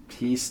 And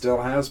he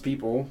still has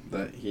people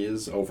that he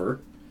is over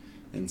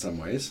in some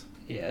ways.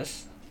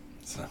 Yes.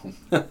 So.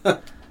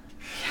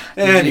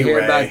 Did you hear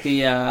about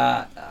the...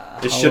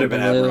 it should have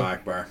been Admiral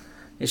Akbar.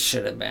 It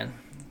should have been.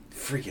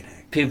 Freaking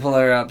heck. People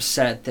are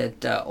upset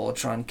that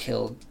Ultron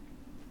killed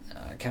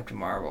Captain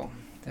Marvel.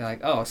 They're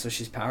like, oh, so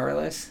she's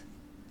powerless?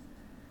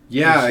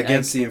 Yeah,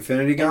 against the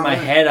Infinity Gauntlet? In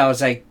my head, I was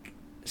like,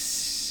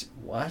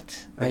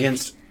 what?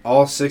 Against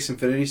all 6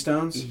 Infinity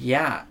Stones?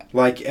 Yeah.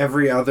 Like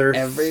everybody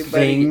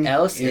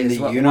else in is.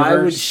 the universe? Why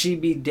would she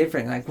be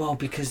different? Like, well,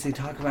 because they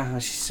talk about how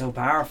she's so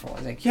powerful.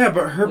 Like, yeah,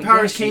 but her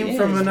powers came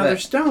from another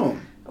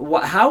stone.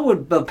 How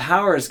would the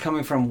powers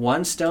coming from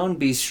one stone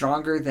be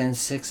stronger than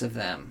 6 of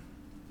them?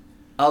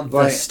 Of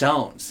the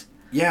stones.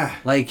 Yeah.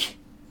 Like,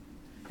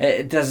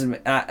 it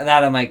doesn't... that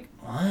I'm like,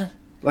 what?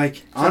 Like,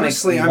 so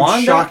honestly,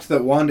 I'm shocked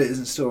that Wanda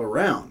isn't still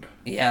around.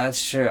 Yeah,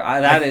 that's true.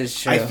 That is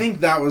true. I think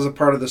that was a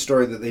part of the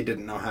story that they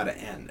didn't know how to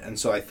end. And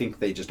so I think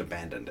they just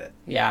abandoned it.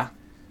 Yeah.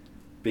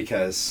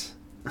 Because,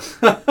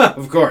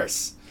 of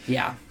course.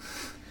 Yeah.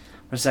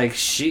 It's like,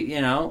 she,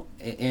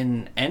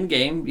 in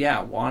Endgame,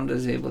 yeah,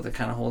 Wanda's able to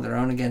kind of hold her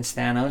own against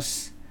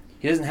Thanos.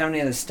 He doesn't have any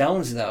of the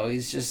stones, though.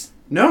 He's just...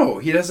 No,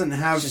 he doesn't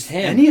have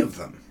any of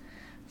them.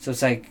 So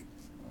it's like,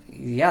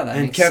 yeah, that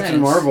makes sense. And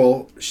Captain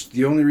Marvel,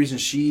 the only reason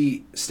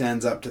she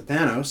stands up to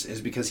Thanos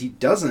is because he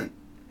doesn't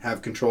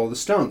have control of the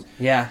stones.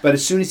 Yeah. But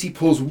as soon as he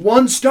pulls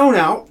one stone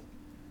out,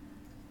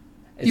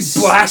 he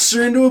blasts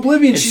her into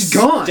oblivion. She's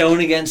gone. Stone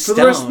against stone.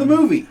 For the rest of the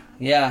movie.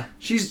 Yeah.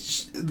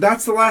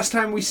 That's the last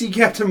time we see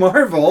Captain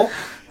Marvel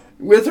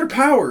with her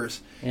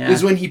powers. Yeah.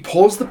 Is when he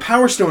pulls the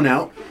Power Stone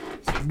out,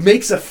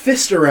 makes a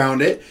fist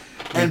around it,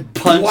 and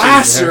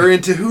blasts her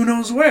into who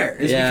knows where.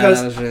 It's because,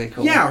 that was really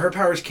cool. Yeah, her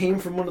powers came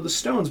from one of the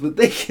stones, but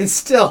they can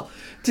still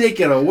take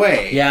it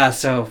away. Yeah,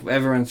 so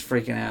everyone's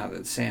freaking out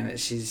and saying that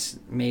she's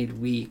made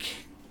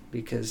weak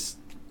because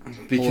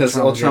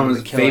Ultron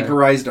was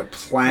vaporized a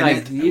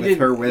planet with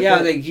her with it. Yeah,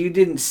 like you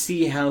didn't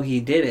see how he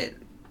did it.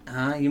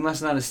 Huh? You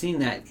must not have seen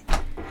that.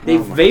 They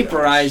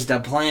vaporized a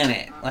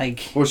planet.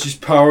 Well, she's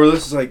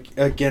powerless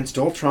against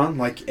Ultron,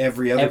 like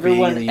everyone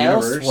being in the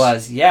universe. Else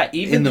was,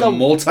 even in the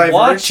multiverse.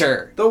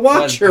 Watcher. The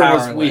Watcher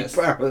was weak,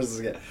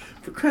 powerless.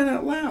 For crying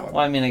out loud.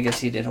 Well, I mean, I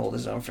guess he did hold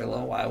his own for a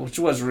little while, which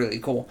was really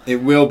cool. It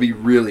will be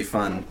really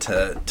fun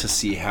to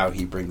see how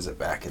he brings it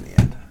back in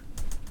the end.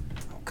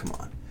 Oh, come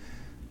on.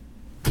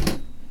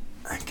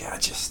 I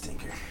gotcha,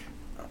 stinker.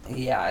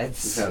 Yeah,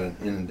 it's... We've had an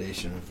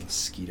inundation of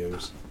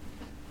mosquitoes.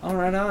 Oh,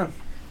 right on.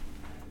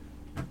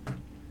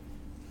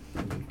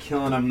 I'm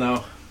killing them,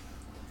 though.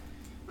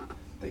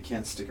 They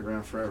can't stick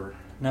around forever.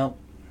 Nope.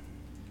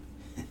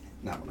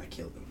 Not when I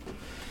kill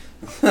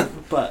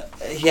them. But,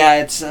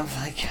 yeah, it's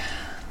like...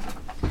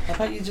 How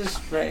about you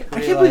just I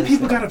can't believe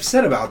people got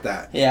upset about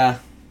that. Yeah.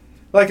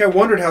 I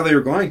wondered how they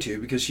were going to,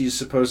 because she's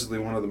supposedly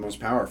one of the most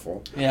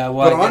powerful. Yeah,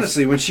 well... But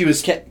honestly, when she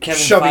was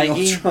shoving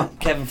Ultron...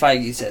 Kevin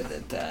Feige said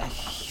that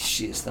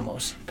she is the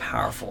most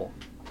powerful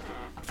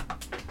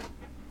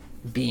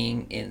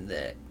being in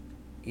the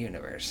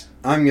universe.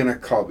 I'm going to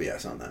call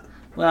BS on that.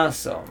 Well,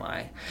 so am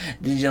I.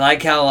 Did you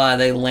like how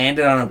they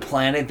landed on a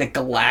planet that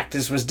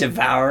Galactus was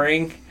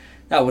devouring?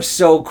 That was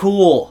so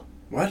cool.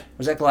 What?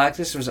 Was that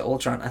Galactus or was it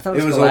Ultron? I thought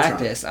it was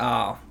Galactus.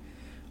 Ultron.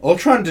 Oh.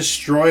 Ultron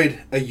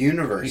destroyed a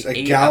universe,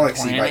 a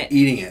galaxy, by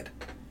eating it.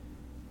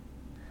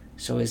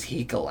 So is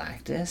he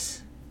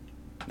Galactus?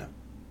 No.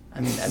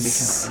 I mean, that'd be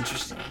kind of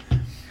interesting.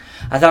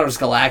 I thought it was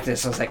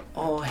Galactus. I was like,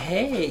 oh,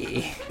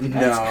 hey.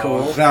 That's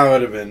cool. That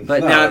would have been...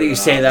 But now that you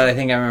say that, I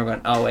think I remember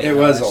going, oh, wait. It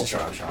was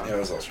Ultron. It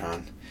was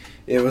Ultron.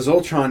 It was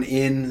Ultron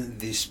in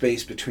the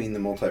space between the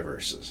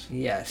multiverses.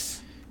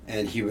 Yes.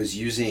 And he was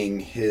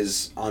using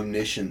his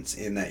omniscience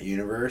in that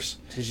universe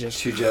to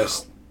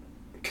just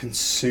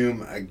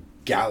consume a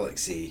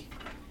galaxy.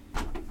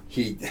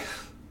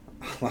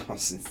 That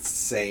was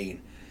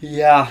insane.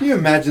 Yeah. Can you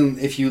imagine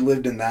if you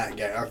lived in that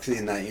galaxy,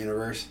 in that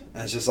universe?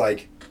 And it's just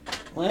like,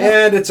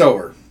 and it's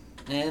over.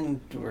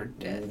 And we're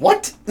dead.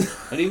 What?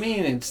 What do you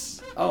mean?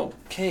 It's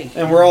okay.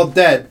 And we're all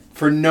dead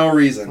for no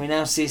reason. We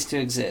now cease to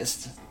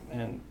exist.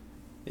 And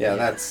yeah,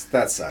 that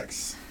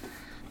sucks.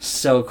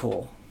 So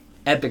cool.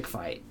 Epic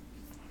fight.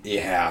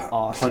 Yeah,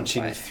 awesome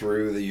punching fight.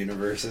 Through the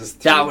universes.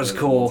 That was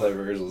cool. The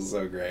multiverse was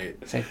so great.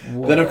 It's like,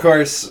 then of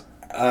course,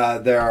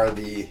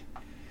 there's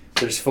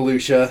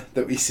Felucia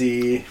that we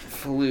see.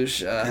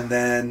 Felucia. And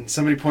then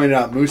somebody pointed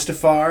out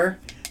Mustafar.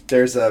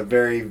 There's a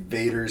very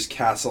Vader's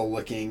castle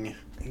looking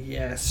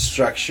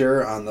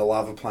structure on the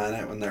lava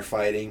planet when they're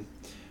fighting.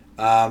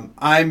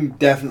 I'm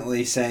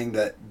definitely saying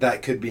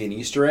that could be an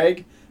Easter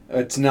egg.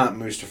 It's not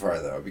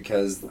Mustafar though,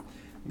 because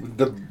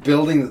the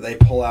building that they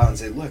pull out and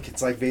say, look,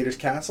 it's like Vader's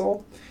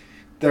castle,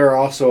 there are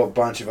also a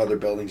bunch of other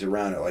buildings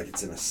around it, like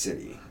it's in a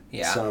city.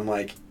 Yeah. So I'm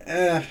like,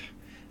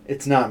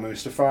 it's not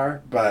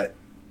Mustafar, but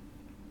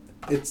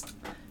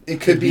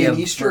it could be an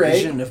Easter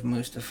egg. Version of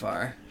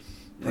Mustafar.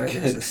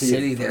 There's a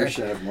city there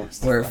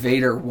where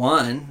Vader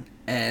won,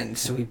 and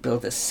so we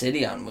built a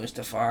city on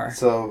Mustafar.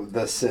 So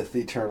the Sith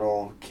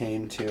Eternal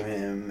came to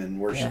him and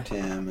worshipped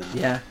him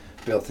and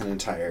built an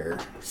entire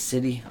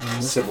city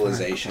on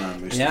civilization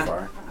on Mustafar.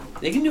 Yeah.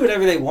 They can do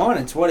whatever they want.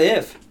 It's what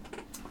if.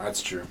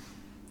 That's true.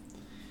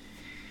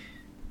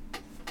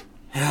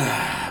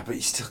 But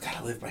you still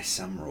gotta live by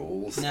some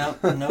rules. No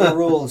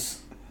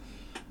rules.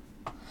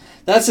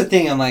 That's the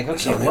thing. I'm like,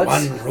 okay, there's only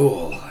one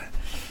rule.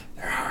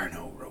 There are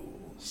no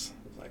rules.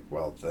 Like,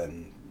 well,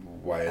 then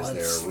why is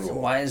there a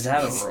rule? Why is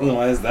that a rule?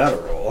 Why is that a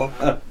rule?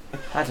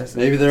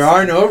 Maybe there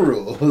are no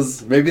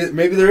rules. Maybe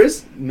there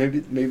is. Maybe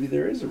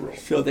there is a rule.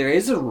 So there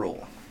is a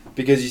rule.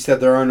 Because you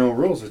said there are no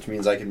rules, which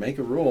means I can make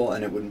a rule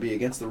and it wouldn't be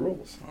against the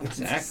rules.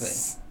 Exactly.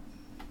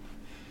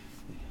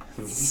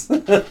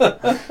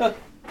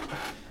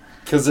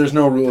 Because there's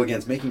no rule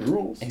against making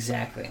rules.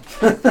 Exactly.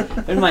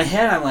 In my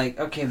head, I'm like,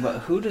 okay, but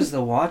who does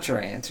the Watcher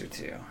answer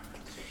to?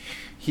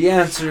 He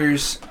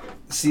answers...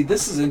 See,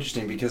 this is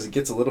interesting because it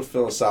gets a little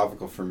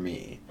philosophical for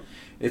me.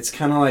 It's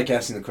kind of like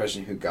asking the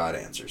question who God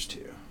answers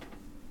to.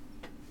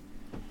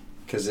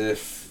 Because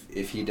if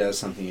he does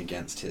something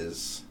against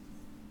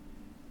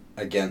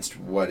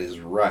what is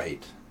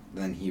right,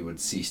 then he would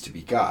cease to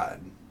be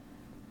God.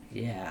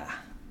 Yeah.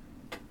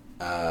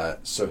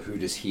 So who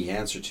does he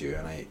answer to?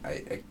 And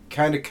it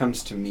kind of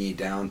comes to me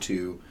down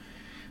to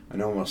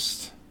an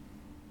almost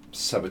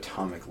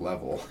subatomic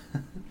level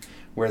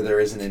where there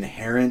is an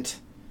inherent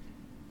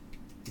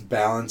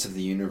balance of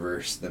the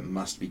universe that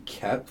must be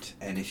kept,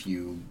 and if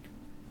you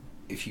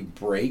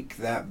break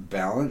that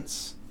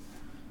balance,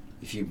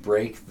 if you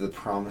break the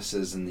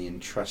promises and the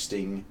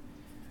entrusting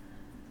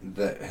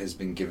that has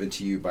been given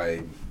to you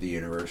by the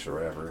universe or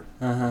whatever,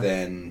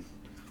 then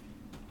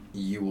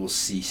you will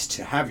cease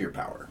to have your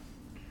power.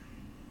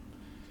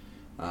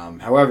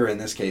 However, in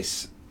this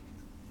case,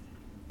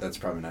 That's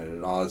probably not it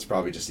at all. It's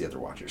probably just the other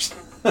Watchers.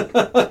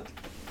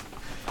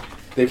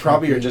 They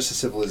probably are just a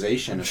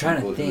civilization of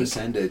people who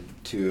ascended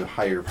to a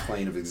higher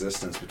plane of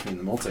existence between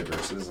the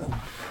multiverses. And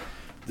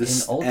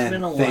this,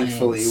 and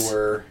thankfully,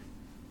 we're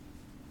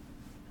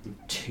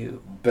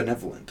 2.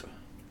 Benevolent.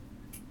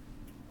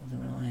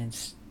 Ultimate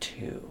Alliance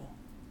 2.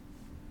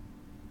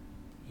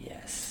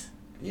 Yes.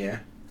 Yeah.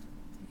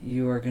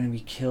 You are going to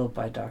be killed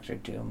by Dr.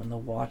 Doom, and the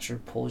Watcher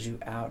pulls you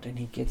out, and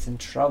he gets in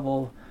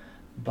trouble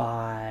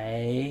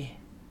by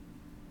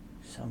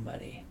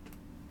somebody.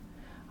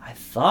 I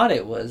thought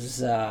it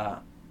was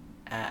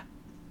Atlan.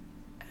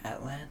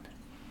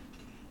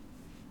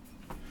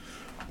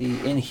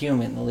 The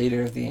Inhuman, the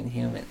leader of the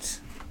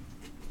Inhumans.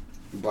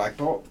 Black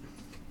Bolt?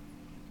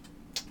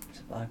 Is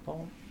it Black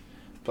Bolt?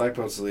 Black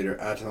Bolt's the leader.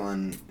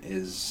 Atlan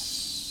is...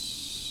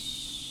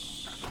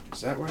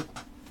 Is that where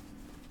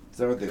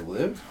they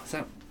live? Is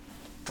that...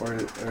 Or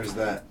is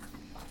that...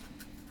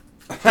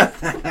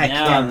 I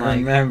can't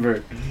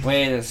remember.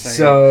 Wait a second.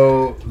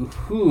 So,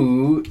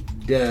 who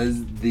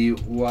does the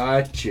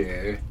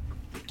Watcher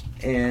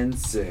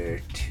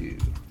answer to?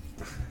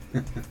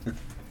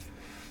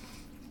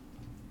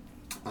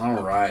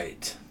 All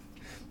right.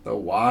 The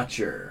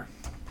Watcher.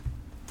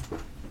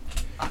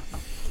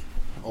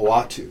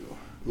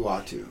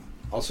 Uatu.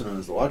 Also known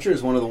as the Watcher,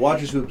 is one of the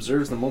Watchers who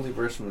observes the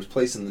multiverse from his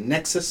place in the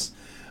nexus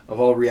of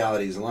all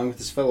realities. Along with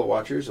his fellow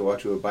Watchers,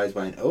 Uatu abides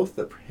by an oath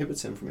that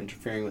prohibits him from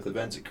interfering with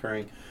events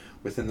occurring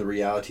within the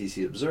realities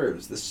he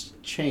observes. This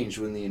changed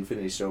when the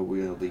Infinity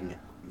Stone-wielding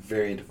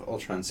variant of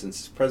Ultron sensed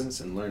his presence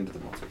and learned the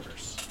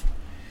multiverse.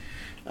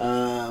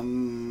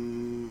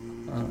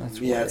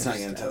 Yeah, it's not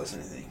going to tell us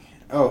anything.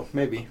 Oh,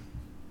 maybe.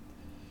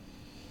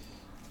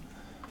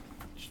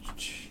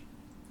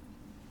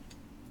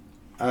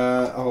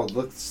 It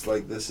looks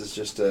like this is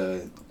just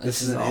a...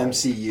 This is an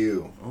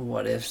MCU.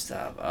 What if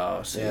stuff.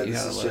 Oh, so yeah,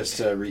 this is just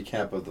a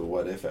recap of the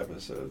What If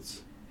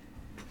episodes.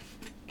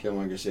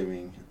 Killmonger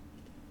saving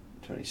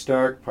Tony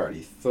Stark,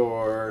 Party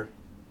Thor,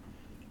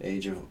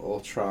 Age of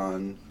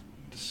Ultron,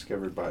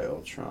 discovered by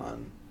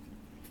Ultron.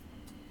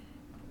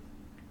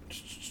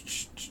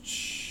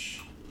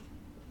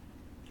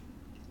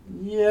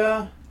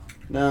 Yeah.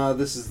 No,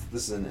 this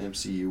is an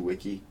MCU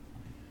wiki.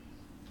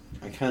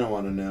 I kind of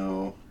want to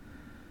know...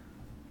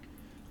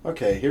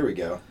 Okay, here we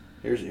go.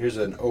 Here's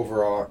an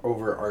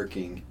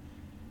overarching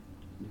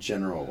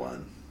general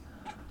one.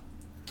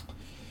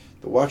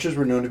 The Watchers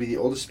were known to be the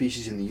oldest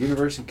species in the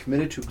universe and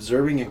committed to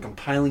observing and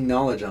compiling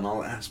knowledge on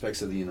all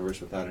aspects of the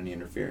universe without any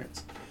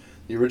interference.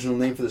 The original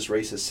name for this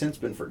race has since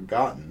been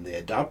forgotten. They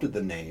adopted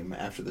the name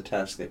after the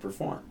task they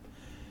performed.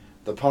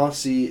 The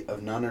policy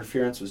of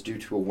non-interference was due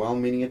to a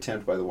well-meaning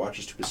attempt by the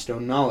Watchers to bestow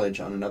knowledge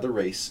on another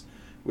race,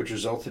 which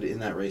resulted in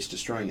that race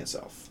destroying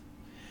itself.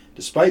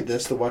 Despite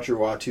this, the Watcher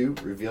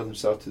Uatu revealed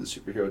himself to the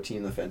superhero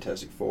team, the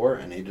Fantastic Four,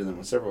 and aided them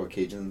on several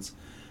occasions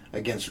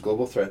against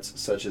global threats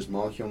such as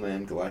Molecule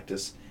Man,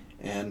 Galactus,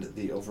 and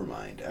the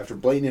Overmind. After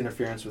blatant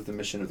interference with the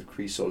mission of the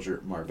Kree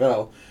soldier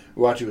Mar-Vell,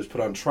 Uatu was put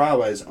on trial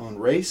by his own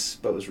race,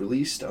 but was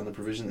released on the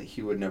provision that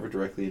he would never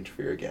directly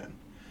interfere again.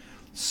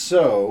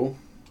 So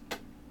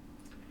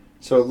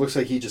it looks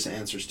like he just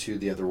answers to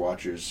the other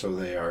Watchers, so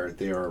they are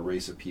a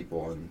race of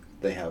people, and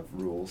they have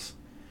rules.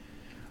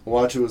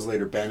 Uatu was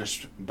later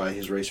banished by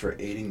his race for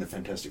aiding the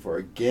Fantastic Four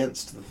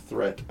against the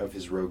threat of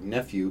his rogue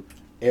nephew,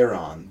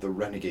 Aaron, the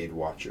Renegade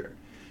Watcher,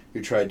 who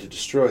tried to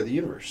destroy the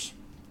universe.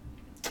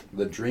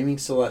 The Dreaming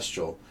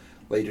Celestial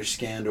later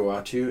scanned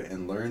Uatu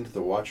and learned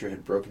the Watcher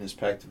had broken his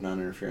pact of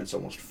non-interference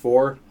almost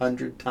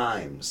 400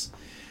 times.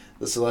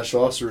 The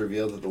Celestial also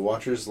revealed that the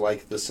Watchers,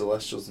 like the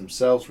Celestials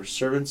themselves, were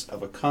servants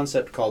of a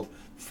concept called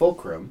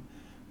Fulcrum,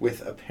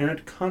 with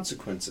apparent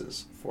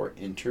consequences for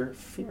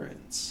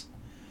interference.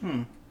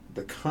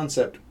 The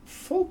concept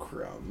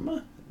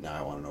Fulcrum, now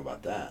I want to know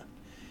about that.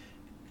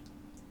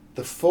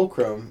 The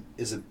Fulcrum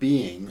is a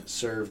being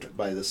served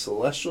by the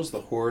Celestials,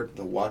 the Horde,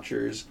 the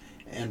Watchers,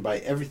 and by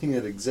everything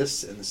that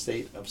exists in the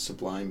state of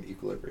sublime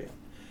equilibrium.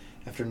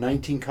 After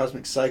 19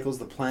 cosmic cycles,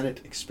 the planet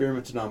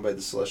experimented on by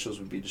the Celestials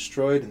would be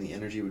destroyed and the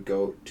energy would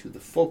go to the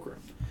Fulcrum.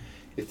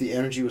 If the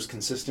energy was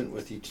consistent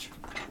with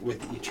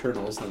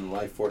Eternals, then the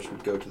life force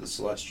would go to the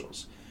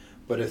Celestials.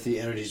 But if the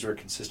energies were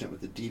consistent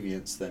with the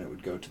Deviants, then it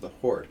would go to the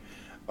Horde.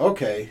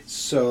 Okay,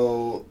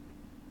 so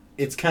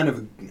it's kind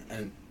of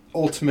an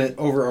ultimate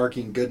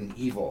overarching good and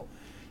evil.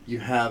 You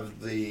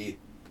have the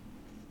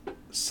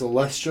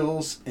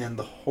Celestials and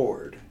the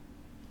Horde.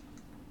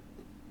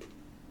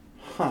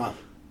 Huh.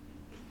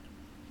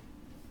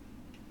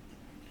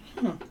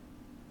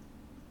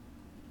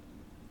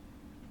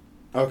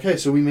 Okay,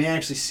 so we may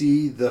actually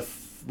see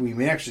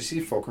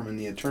Fulcrum in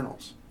the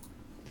Eternals.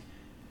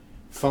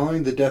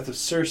 Following the death of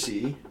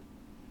Cersei.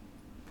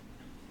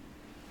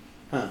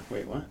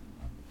 Wait, what?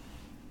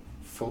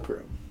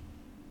 Fulcrum.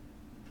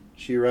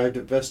 She arrived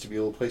at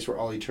Vestibule, a place where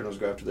all Eternals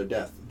go after their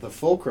death. The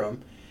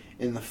Fulcrum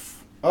in the...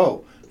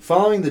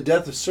 following the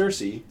death of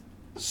Cersei,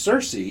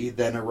 Cersei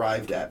then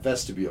arrived at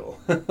Vestibule.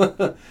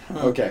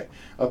 Okay.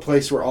 A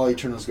place where all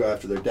Eternals go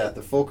after their death.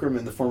 The Fulcrum,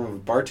 in the form of a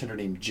bartender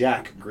named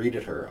Jack,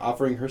 greeted her,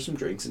 offering her some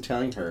drinks and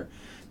telling her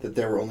that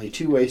there were only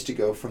two ways to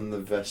go from the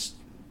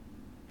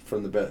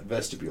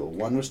Vestibule.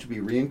 One was to be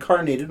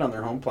reincarnated on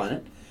their home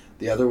planet.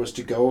 The other was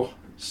to go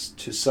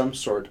to some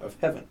sort of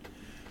heaven.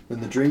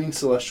 When the dreaming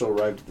Celestial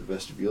arrived at the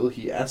Vestibule,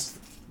 he asked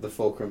the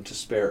Fulcrum to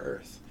spare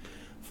Earth.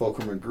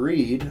 Fulcrum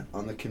agreed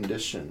on the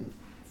condition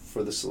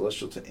for the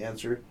Celestial to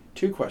answer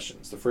two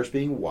questions. The first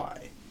being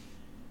why.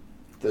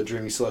 The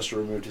dreaming Celestial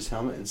removed his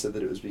helmet and said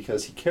that it was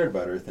because he cared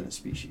about Earth and its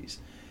species.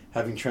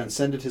 Having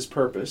transcended his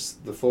purpose,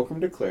 the Fulcrum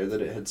declared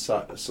that it had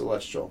sought a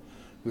Celestial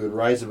who would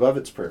rise above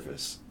its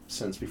purpose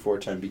since before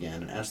time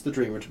began, and asked the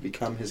dreamer to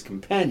become his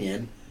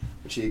companion,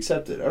 which he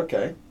accepted.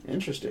 Okay,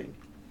 interesting.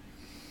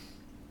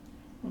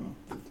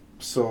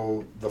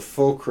 So the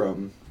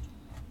Fulcrum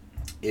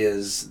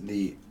is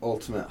the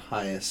ultimate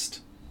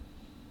highest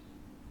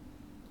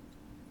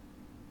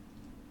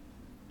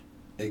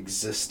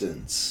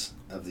existence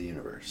of the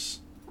universe.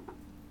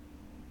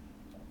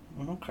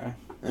 Okay.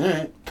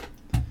 Alright.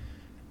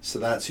 So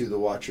that's who the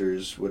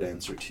Watchers would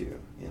answer to,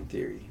 in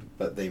theory.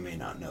 But they may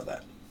not know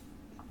that.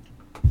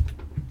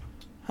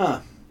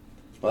 Huh.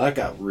 Well, that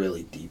got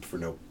really deep for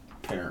no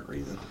apparent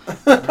reason.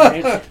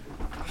 Right.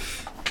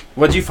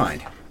 What'd you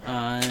find?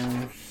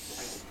 I'm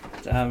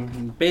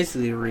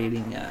basically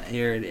reading,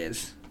 here it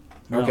is.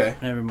 No, Okay.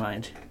 Never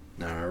mind.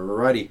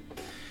 Alrighty.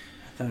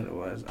 I thought it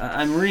was.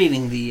 I'm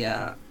reading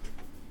the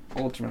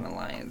Ultimate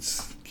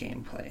Alliance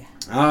gameplay.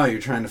 Oh, you're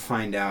trying to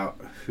find out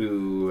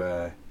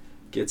who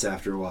gets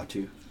after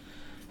Uatu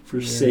for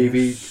Yes.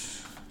 saving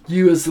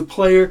you as the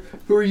player.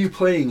 Who are you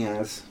playing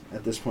as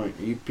at this point?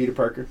 Are you Peter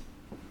Parker?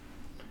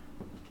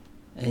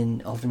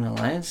 In Ultimate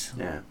Alliance?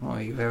 Yeah. Or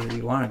whoever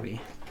you want to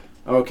be.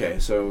 Okay,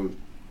 so...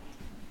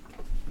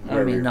 I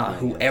whoever mean, you're not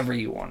playing whoever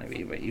you want to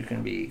be, but you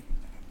can be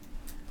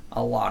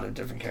a lot of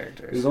different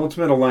characters. Because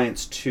Ultimate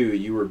Alliance 2,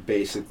 you were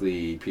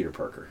basically Peter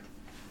Parker.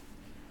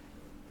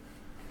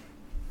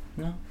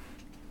 No.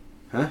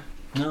 Huh?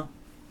 No.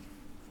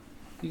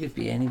 You could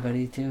be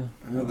anybody, too.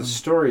 The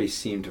story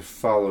seemed to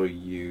follow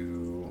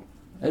you...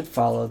 It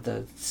followed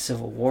the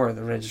Civil War,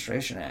 the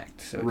Registration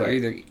Act. So Right. you're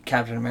either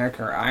Captain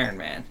America or Iron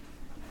Man.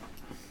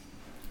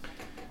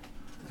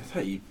 I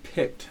thought you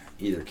picked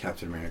either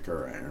Captain America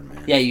or Iron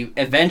Man. Yeah, you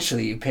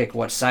pick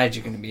what side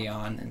you're going to be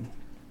on, and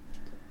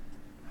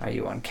are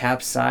you on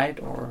Cap's side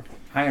or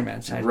Iron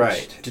Man's side,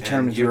 Right. which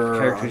determines And what you're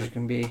characters on- you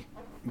can be.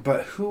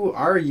 But who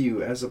are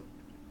you as a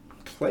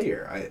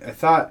player? I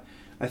thought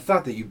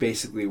that you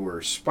basically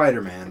were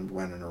Spider-Man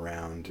running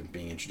around and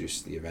being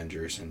introduced to the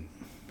Avengers and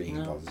being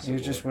No, involved in you're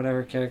Civil just War.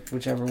 whatever character,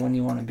 whichever one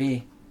you want to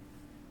be.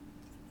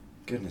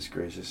 Goodness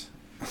gracious.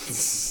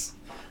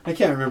 I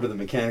can't remember the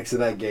mechanics of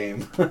that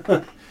game.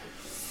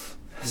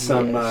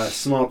 Some Yes.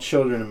 small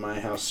children in my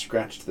house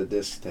scratched the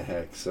disc to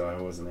heck, so I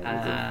wasn't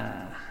able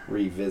to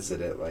revisit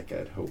it like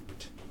I'd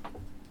hoped.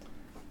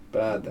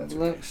 But that's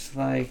looks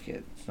like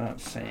it's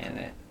not saying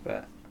it,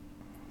 but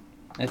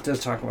it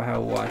does talk about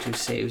how Uatu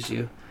saves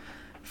you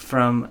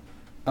from...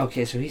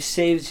 Okay, so he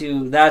saves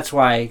you... That's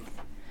why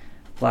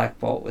Black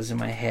Bolt was in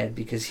my head,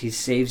 because he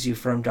saves you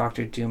from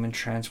Doctor Doom and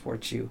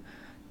transports you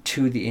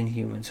to the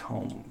Inhumans'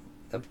 home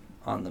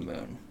on the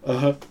moon.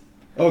 Uh-huh.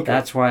 Okay.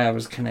 That's why I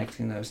was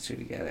connecting those two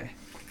together.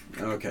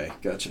 Okay,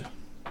 gotcha.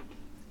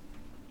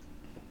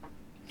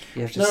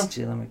 You have to No.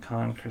 steal a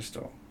Macon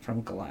crystal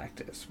from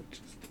Galactus,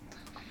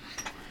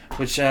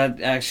 which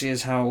actually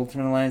is how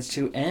Ultimate Alliance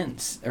 2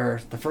 ends.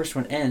 Or the first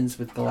one ends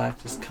with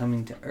Galactus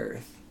coming to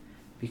Earth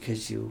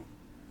because you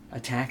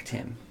attacked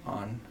him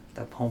on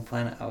the home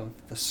planet of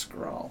the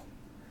Skrull.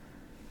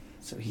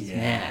 So he's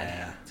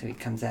mad. So he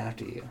comes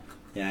after you.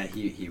 Yeah,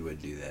 he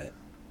would do that.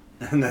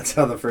 And that's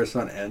how the first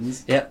one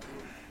ends? Yep.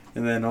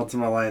 And then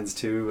Ultimate Alliance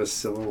 2 was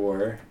Civil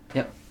War?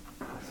 Yep.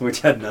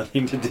 Which had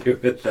nothing to do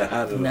with that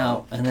at all.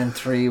 No, and then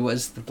 3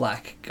 was the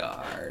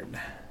Blackguard.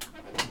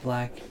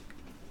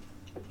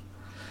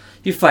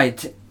 You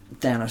fight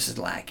Thanos'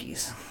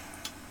 lackeys.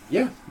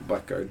 Yeah,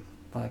 Blackguard.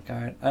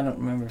 Blackguard. I don't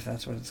remember if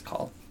that's what it's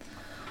called.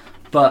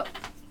 But,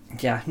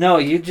 yeah. No,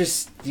 you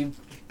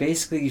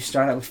basically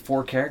start out with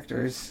 4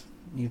 characters.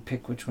 You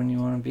pick which one you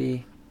want to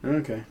be.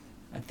 Okay.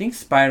 I think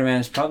Spider-Man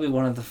is probably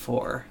one of the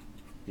 4.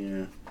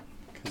 Yeah.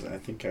 Because I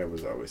think I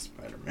was always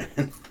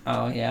Spider-Man.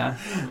 Oh, yeah.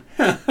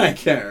 I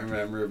can't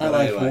remember, but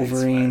I like like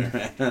Wolverine.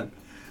 Spider-Man.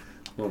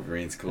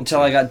 Wolverine's cool. Until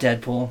too. I got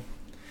Deadpool.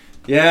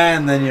 Yeah,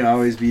 and then you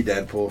always be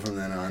Deadpool from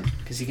then on.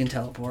 Because he can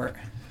teleport.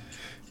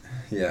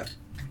 Yeah.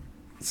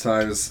 So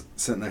I was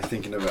sitting there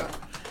thinking about...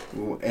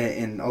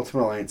 In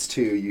Ultimate Alliance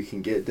 2, you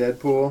can get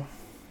Deadpool.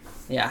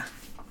 Yeah.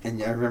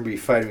 And I remember you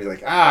fighting me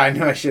like, I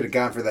know I should have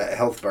gone for that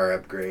health bar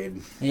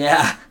upgrade.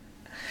 Yeah.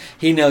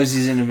 He knows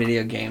he's in a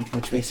video game,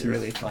 which makes it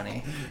really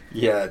funny.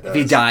 Yeah, it does.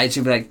 If he dies,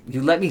 he'll be like,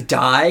 you let me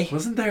die?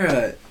 Wasn't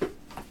there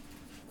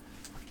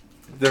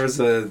There was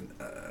a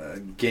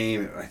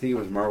game, I think it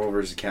was Marvel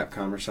vs.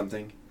 Capcom or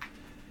something.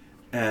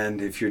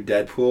 And if you're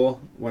Deadpool,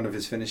 one of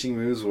his finishing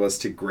moves was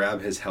to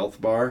grab his health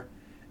bar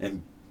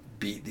and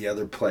beat the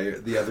other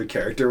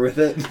character with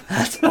it.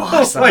 That's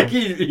awesome. Like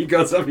he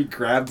goes up, he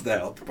grabs the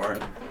health bar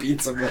and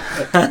beats him with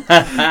it.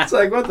 It's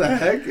like, what the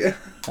heck?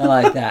 I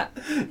like that.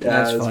 Yeah,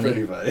 That's it's funny.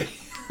 pretty funny.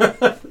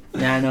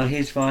 Yeah, I know,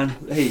 he's fun.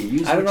 Hey,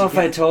 I don't know if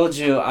I told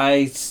you,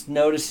 I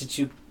noticed that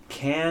you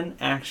can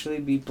actually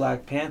be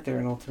Black Panther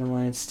in Ultimate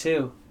Alliance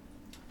 2.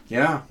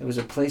 Yeah. It was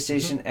a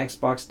PlayStation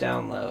Xbox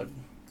download.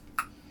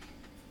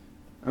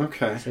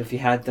 Okay. So if you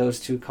had those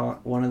two,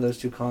 one of those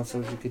two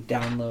consoles, you could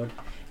download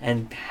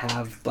and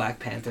have Black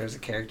Panther as a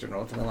character in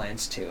Ultimate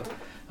Alliance 2.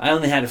 I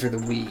only had it for the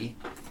Wii,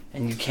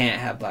 and you can't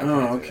have Black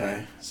Panther. Oh,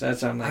 okay. So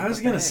that's what I'm like. I was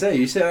going to say,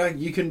 you said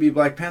you couldn't be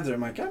Black Panther. I'm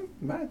like, I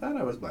thought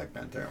I was Black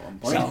Panther at one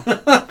point.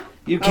 So,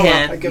 you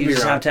can. I could you be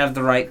just wrong. have to have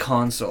the right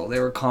console.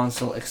 There were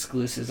console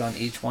exclusives on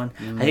each one.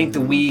 I think the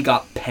Wii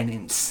got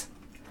Penance,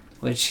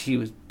 which he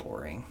was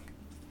boring.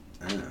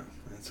 Oh,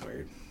 that's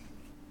weird.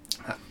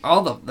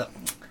 All the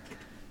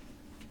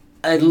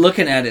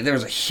looking at it, there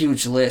was a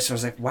huge list. I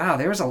was like, wow,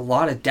 there was a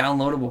lot of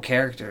downloadable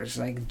characters.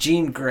 Like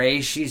Jean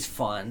Grey, she's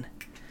fun.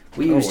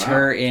 We used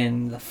her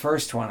in the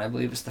first one. I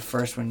believe it's the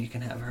first one you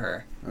can have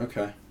her.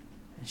 Okay.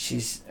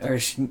 She's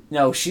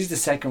the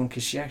second one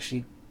because she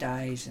actually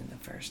dies in the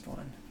first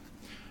one.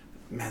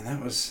 Man,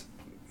 that was...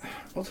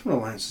 Ultimate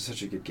Alliance is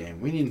such a good game.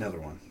 We need another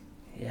one.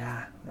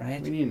 Yeah,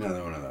 right? We need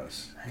another one of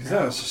those. I Because know.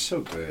 that was just so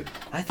good.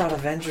 I thought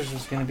Avengers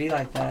was going to be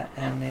like that,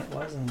 and it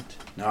wasn't.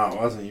 No, it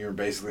wasn't. You were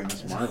basically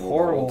Miss It's Marvel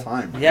horrible. the whole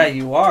time. Right? Yeah,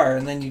 you are,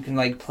 and then you can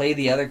like play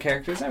the other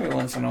characters every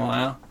once in a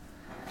while.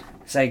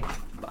 It's like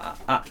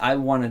I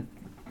want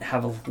to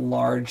have a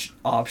large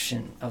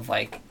option of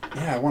like.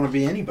 Yeah, I want to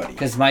be anybody.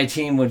 Because my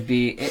team would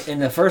be in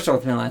the first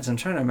Ultimate Alliance. I'm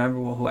trying to remember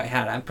who I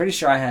had. I'm pretty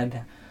sure I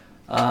had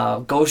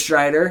Ghost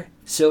Rider,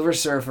 Silver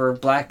Surfer,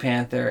 Black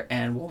Panther,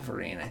 and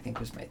Wolverine. I think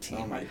was my team.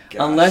 Oh my gosh,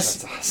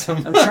 Unless that's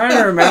awesome. I'm trying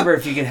to remember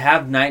if you could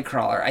have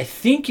Nightcrawler. I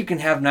think you can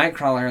have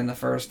Nightcrawler in the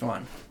first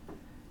one.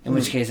 In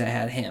which case I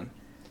had him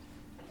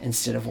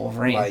instead of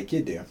Wolverine. Like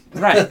you do.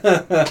 Right.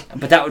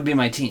 But that would be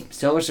my team.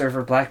 Silver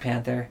Surfer, Black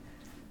Panther,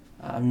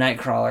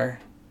 Nightcrawler,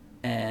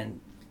 and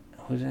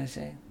who did I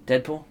say?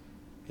 Deadpool?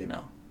 Yep.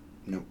 No.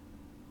 Nope.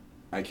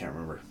 I can't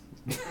remember.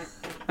 I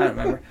don't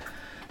remember.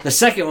 The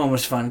second one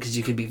was fun because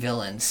you could be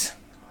villains.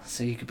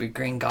 So you could be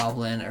Green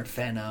Goblin or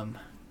Venom.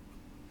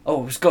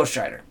 Oh, it was Ghost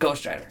Rider.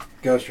 Ghost Rider.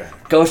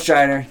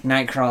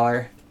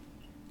 Nightcrawler.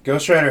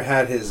 Ghost Rider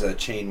had his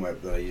chain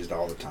whip that I used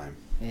all the time.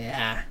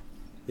 Yeah.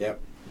 Yep.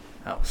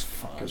 That was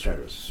fun. Ghost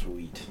Rider was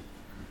sweet.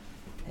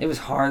 It was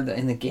hard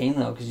in the game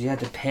though because you had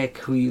to pick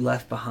who you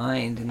left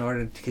behind in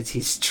order because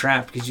he's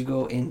trapped because you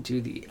go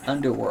into the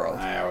underworld.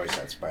 I always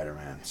had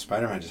Spider-Man.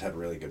 Spider-Man just had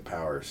really good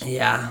powers.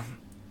 Yeah.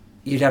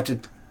 You'd have to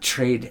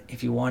trade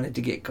if you wanted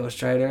to get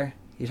Ghost Rider.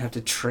 You'd have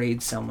to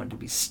trade someone to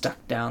be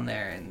stuck down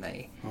there and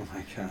Oh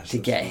my gosh. to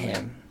get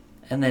him.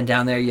 And then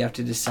down there you have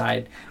to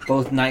decide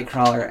both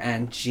Nightcrawler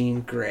and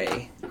Jean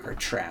Grey are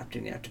trapped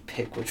and you have to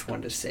pick which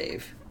one to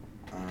save.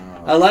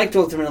 I liked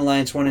Ultimate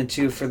Alliance 1 and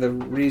 2 for the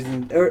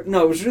reason... it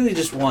was really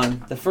just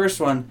one. The first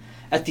one,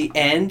 at the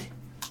end,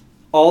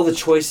 all the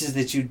choices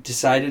that you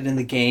decided in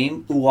the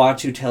game,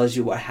 Uatu tells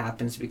you what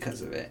happens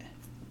because of it.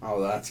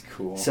 Oh, that's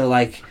cool. So,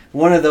 like,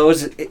 one of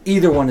those,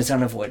 either one is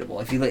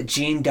unavoidable. If you let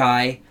Jean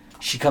die,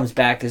 she comes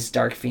back as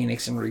Dark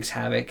Phoenix and wreaks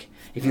havoc.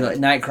 If you let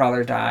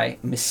Nightcrawler die,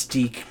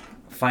 Mystique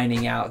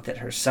finding out that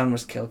her son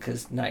was killed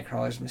because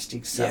Nightcrawler's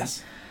Mystique's son.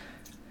 Yes.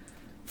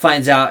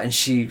 Finds out and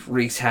she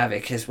wreaks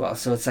havoc as well.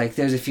 So it's like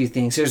there's a few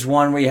things. There's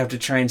one where you have to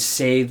try and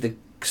save the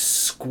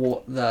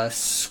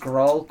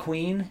Skrull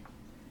Queen.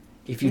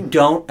 If you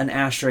don't, an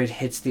asteroid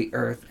hits the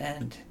Earth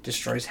and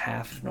destroys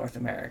half of North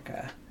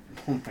America.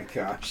 Oh my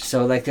gosh.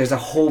 So like there's a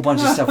whole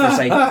bunch of stuff where it's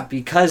like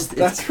because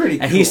that's pretty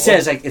cool. And he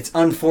says like it's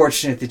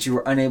unfortunate that you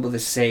were unable to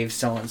save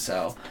so and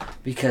so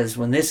because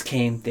when this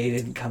came they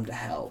didn't come to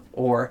help,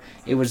 or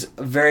it was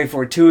very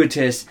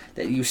fortuitous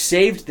that you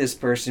saved this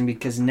person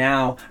because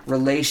now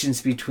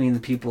relations between the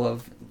people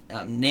of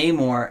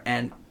Namor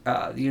and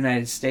the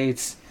United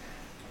States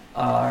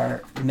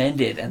are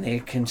mended and they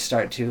can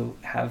start to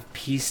have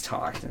peace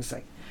talks. And it's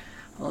like,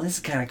 well, this is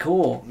kind of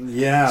cool.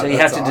 Yeah. So you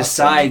have to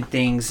decide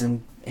things,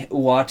 and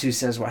Uatu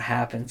says what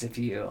happens if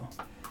you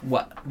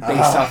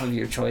based off of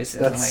your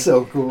choices. That's like,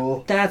 so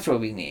cool. That's what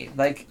we need.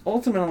 Like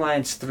Ultimate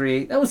Alliance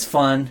 3, that was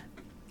fun.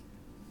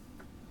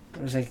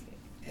 It was like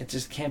it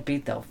just can't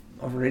beat the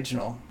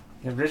original.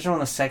 The original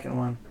and the second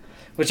one.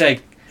 Which I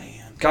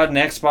got an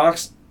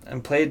Xbox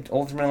and played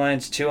Ultimate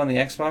Alliance 2 on the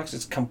Xbox.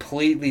 It's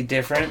completely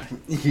different.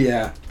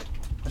 Yeah.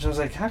 Which I was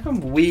like, how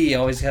come Wii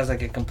always has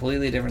like a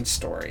completely different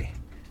story?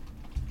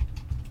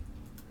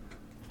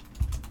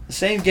 The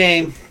same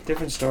game,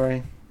 different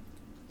story.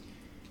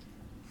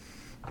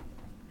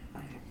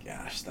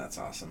 Gosh, that's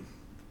awesome.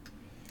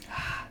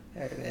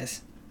 There it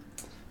is.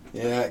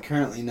 Yeah,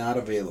 currently not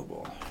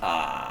available.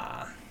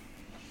 That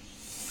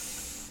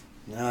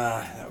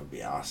would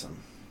be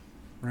awesome.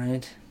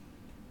 Right?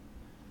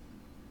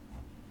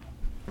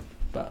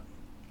 But,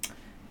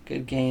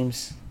 good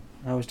games.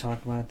 I always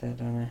talk about that,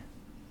 don't I?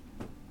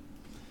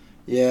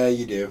 Yeah,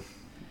 you do.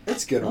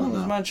 It's a good one, It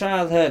was though. my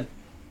childhood.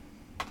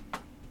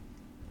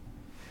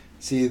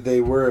 See, they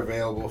were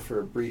available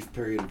for a brief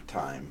period of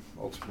time.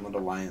 Ultimate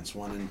Alliance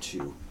 1 and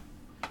 2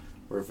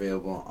 were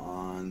available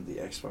on the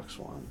Xbox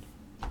One.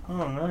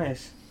 Oh,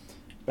 nice.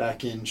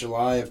 Back in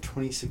July of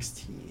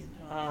 2016.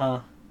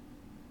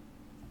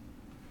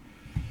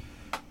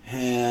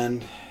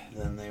 And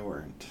then they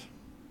weren't.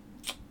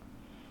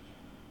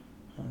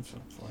 That's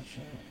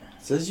unfortunate.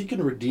 It says you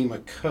can redeem a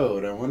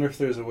code. I wonder if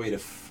there's a way to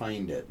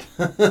find it.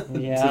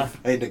 Yeah. To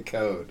find a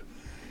code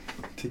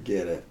to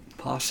get it.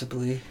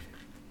 Possibly.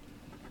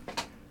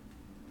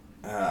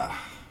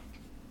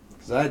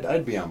 Because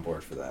I'd be on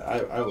board for that.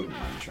 I wouldn't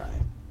mind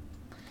trying.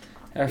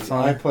 They're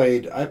fun. I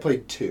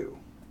played 2.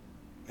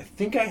 I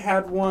think I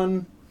had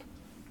 1,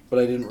 but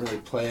I didn't really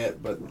play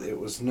it. But it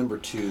was number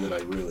 2 that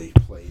I really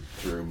played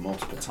through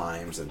multiple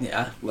times and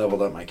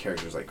leveled up my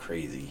characters like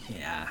crazy.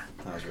 Yeah.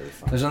 That was really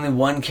fun. There's only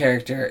one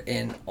character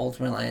in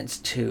Ultimate Alliance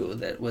 2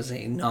 that was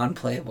a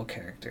non-playable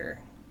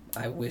character.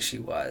 I wish he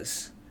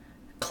was.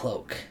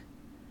 Cloak.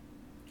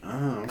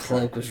 Oh, okay.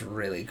 Cloak was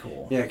really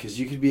cool. Yeah, because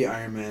you could be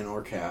Iron Man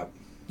or Cap.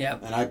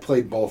 Yep. And I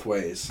played both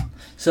ways.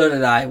 So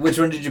did I. Which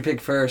one did you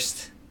pick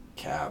first?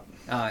 Cap.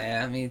 Oh,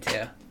 yeah, me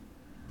too.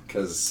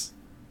 Because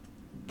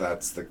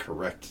that's the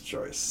correct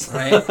choice.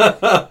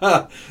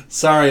 Right?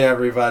 Sorry,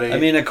 everybody. I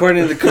mean,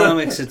 according to the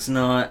comics, it's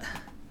not.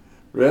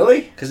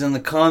 Really? Because in the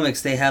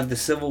comics, they have the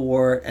Civil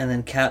War, and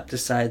then Cap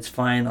decides,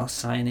 fine, I'll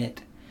sign it.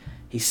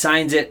 He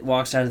signs it,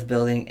 walks out of the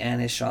building,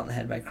 and is shot in the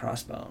head by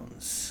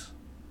Crossbones.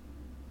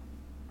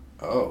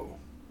 Oh.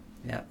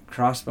 Yeah,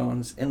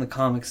 Crossbones. In the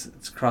comics,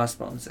 it's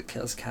Crossbones that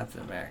kills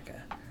Captain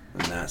America.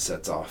 And that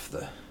sets off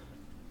the...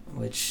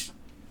 Which,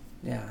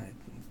 yeah,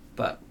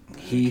 but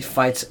he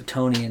fights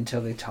Tony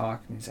until they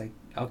talk, and he's like,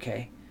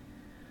 okay,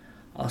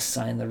 I'll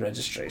sign the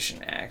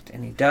Registration Act.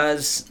 And he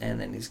does, and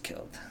then he's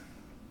killed.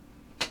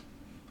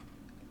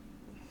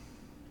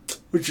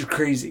 Which is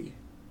crazy.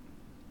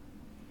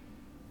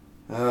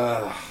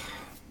 But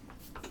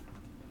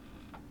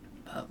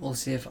we'll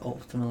see if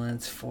Ultimate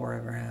Alliance 4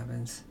 ever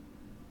happens.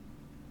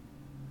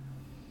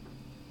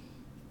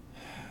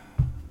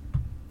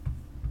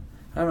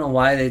 I don't know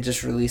why they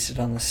just released it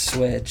on the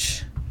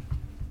Switch.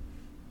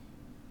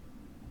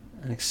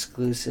 An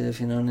exclusive,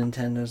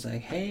 Nintendo's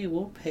like, hey,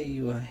 we'll pay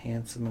you a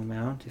handsome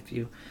amount if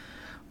you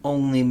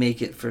only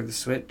make it for the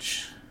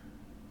Switch.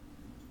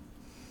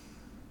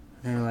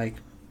 And they're like,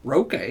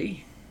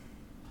 okay.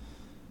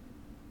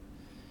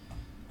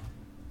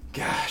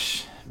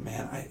 Gosh,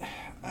 man,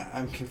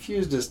 I'm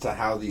confused as to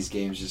how these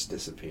games just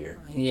disappear.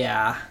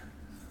 Yeah.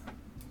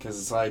 Because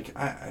it's like,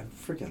 I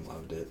freaking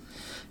loved it.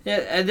 Yeah,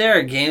 and there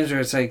are games where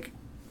it's like,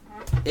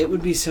 it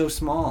would be so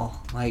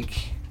small. Like,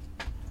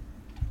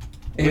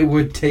 it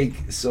would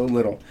take so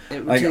little.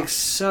 It would take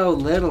so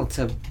little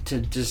to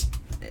just...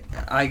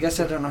 I guess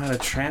I don't know how to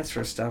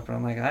transfer stuff, but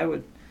I'm like,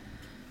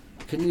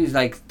 couldn't you,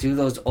 like, do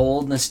those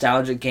old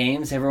nostalgic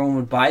games? Everyone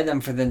would buy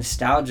them for the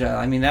nostalgia.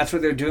 I mean, that's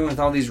what they're doing with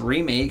all these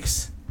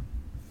remakes.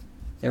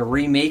 They're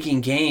remaking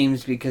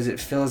games because it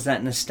fills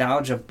that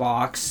nostalgia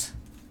box.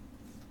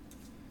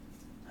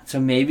 So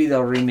maybe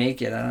they'll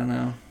remake it. I don't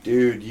know.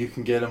 Dude, you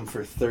can get them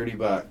for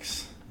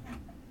 $30.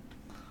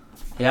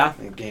 Yeah?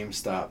 At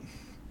GameStop.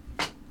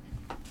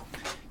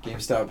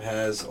 GameStop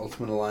has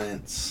Ultimate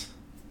Alliance.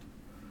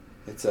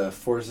 It's a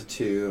Forza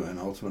 2 and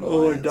Ultimate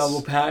Alliance. Oh, a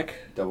double pack?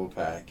 Double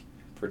pack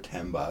for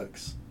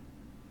 $10.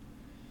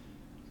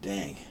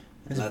 Dang.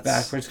 Is it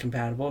backwards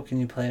compatible? Can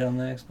you play it on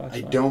the Xbox One?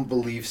 I don't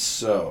believe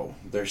so.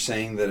 They're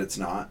saying that it's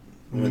not.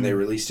 Mm. When they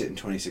released it in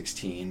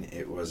 2016,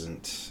 it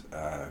wasn't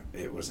an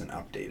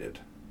updated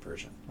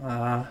version.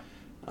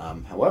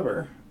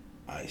 However,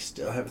 I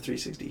still have a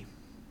 360.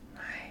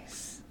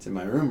 Nice. It's in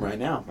my room right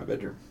now, my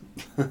bedroom.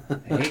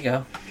 There you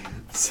go.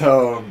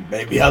 So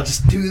maybe I'll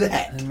just do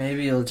that. And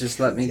maybe you'll just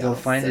let me go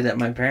find it at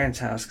my parents'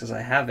 house because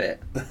I have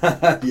it.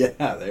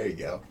 Yeah, there you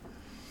go.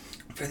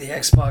 For the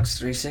Xbox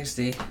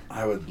 360.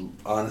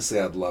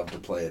 I'd love to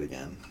play it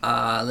again.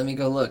 Let me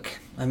go look.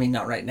 I mean,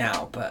 not right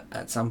now, but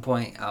at some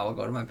point I will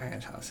go to my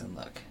parents' house and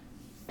look.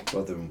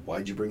 Well, then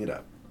why'd you bring it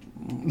up?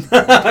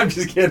 I'm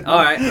just kidding.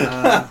 All right.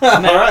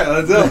 All right,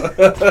 let's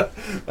go.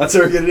 That's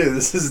what we're gonna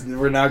do.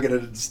 We're now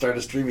gonna start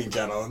a streaming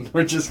channel, and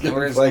we're just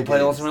gonna play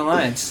Ultimate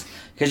Alliance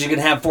because you can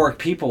have 4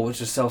 people,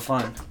 which is so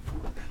fun.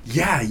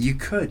 Yeah, you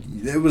could.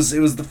 It was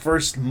the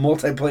first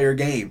multiplayer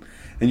game,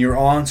 and you're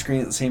all on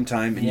screen at the same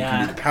time, and you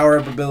can do the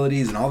power-up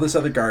abilities and all this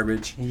other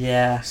garbage.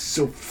 Yeah.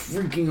 So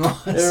freaking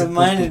awesome. It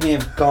reminded me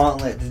of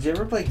Gauntlet. Did you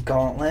ever play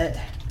Gauntlet?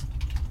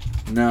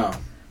 No.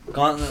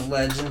 Gauntlet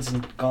Legends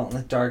and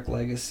Gauntlet Dark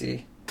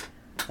Legacy.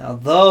 Now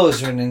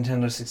those are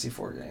Nintendo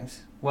 64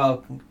 games.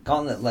 Well,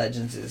 Gauntlet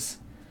Legends is,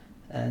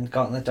 and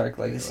Gauntlet Dark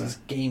Legacy is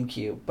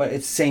GameCube, but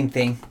it's the same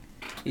thing.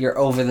 You're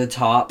over the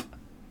top,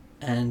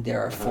 and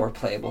there are 4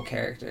 playable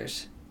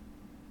characters.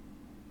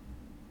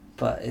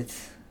 But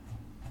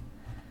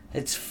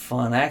it's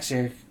fun. I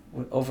actually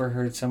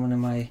overheard someone in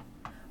my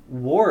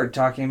ward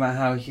talking about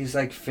how he's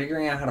like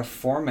figuring out how to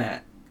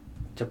format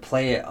to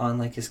play it on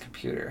like his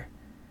computer.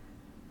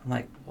 I'm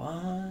like,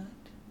 what?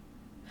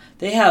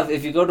 They have,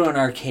 if you go to an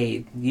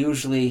arcade,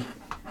 usually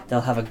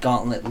they'll have a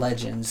Gauntlet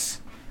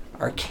Legends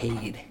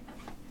arcade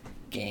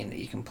game that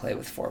you can play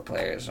with 4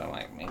 players. So I'm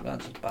like, maybe I'll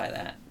just buy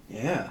that.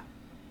 Yeah.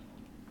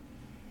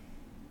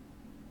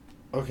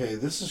 Okay,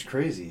 this is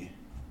crazy.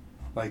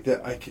 Like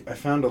that, I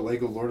found a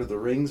Lego Lord of the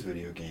Rings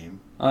video game.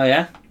 Oh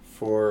yeah.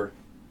 For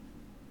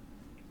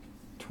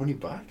 $20,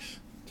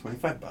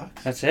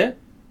 $25. That's it.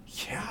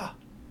 Yeah.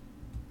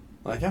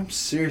 Like I'm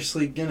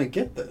seriously gonna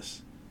get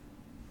this,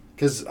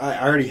 because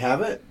I already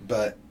have it,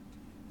 but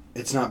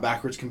it's not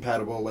backwards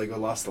compatible. Lego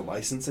lost the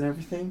license and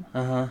everything.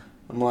 I'm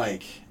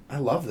like, I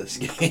love this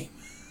game.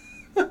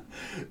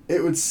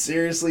 It would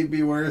seriously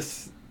be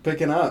worth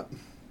picking up.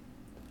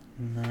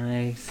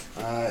 Nice.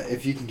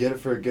 If you can get it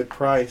for a good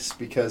price,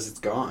 because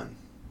it's gone.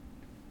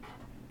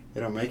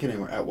 They don't make it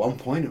anymore. At one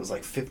point, it was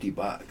like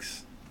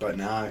 $50, but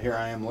now here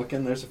I am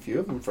looking. There's a few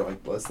of them for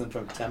like less than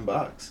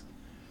 $10.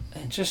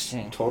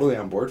 Interesting. Totally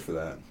on board for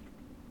that.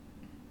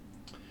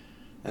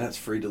 And that's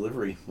free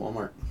delivery,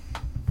 Walmart.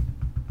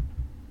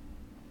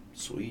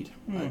 Sweet.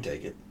 I'd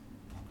take it.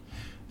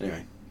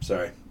 Anyway,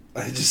 sorry.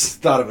 I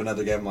just thought of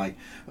another game. I'm like,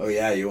 oh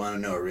yeah, you want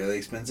to know a really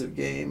expensive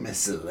game?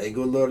 It's the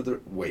Lego Lord of the...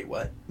 Wait,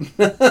 what?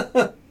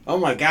 Oh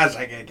my gosh,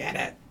 I can get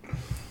it.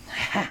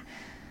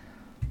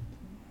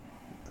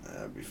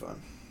 That'd be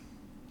fun.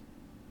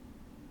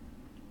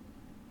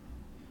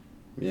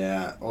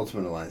 Yeah,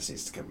 Ultimate Alliance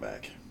needs to come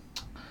back.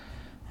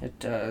 It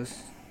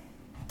does.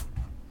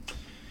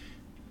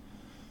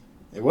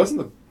 It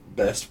wasn't the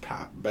best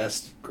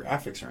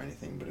graphics or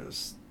anything, but it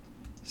was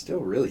still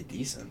really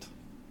decent.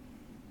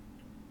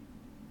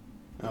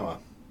 Oh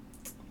well.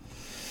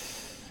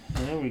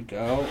 There we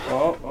go.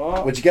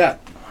 Oh. What you got?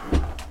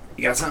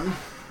 You got something?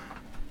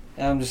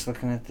 Yeah, I'm just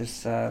looking at this.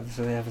 So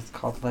they have, it's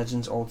called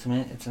Legends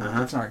Ultimate. It's an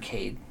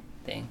arcade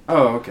thing.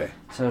 Oh, okay.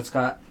 So it's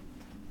got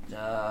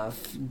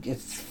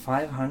it's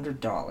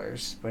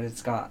 $500, but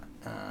it's got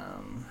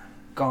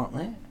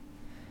Gauntlet,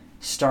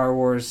 Star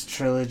Wars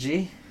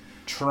Trilogy,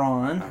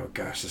 Tron. Oh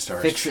gosh, the Star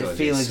Wars Fix It Trilogy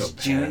Felix is so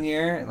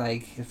bad. Jr.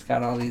 Like, it's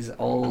got all these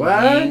old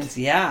What? games.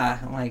 Yeah,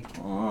 I'm like,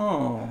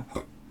 oh.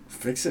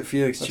 Fix It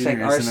Felix Looks Jr.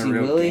 like isn't RC a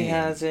real Willie game.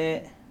 has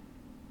it.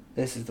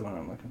 This is the one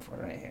I'm looking for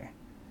right here.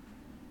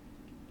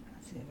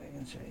 Let's see if I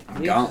can show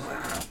you.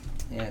 Gauntlet.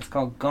 Yeah, it's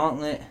called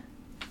Gauntlet.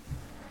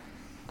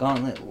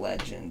 Gauntlet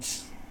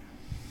Legends.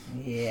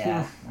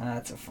 Yeah,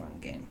 that's a fun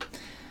game.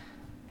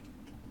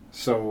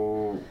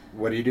 So,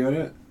 what are you doing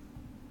it?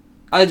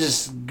 I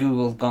just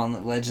googled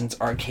Gauntlet Legends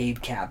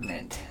arcade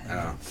cabinet.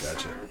 Oh,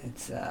 gotcha.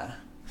 It's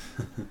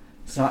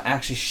not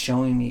actually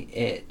showing me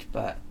it,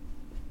 but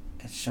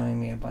it's showing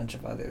me a bunch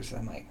of others.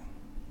 I'm like,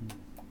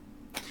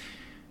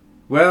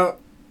 well,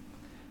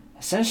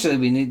 essentially,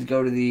 we need to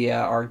go to the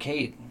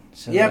arcade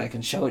so that I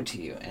can show it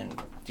to you and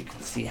you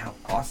can see how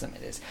awesome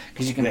it is.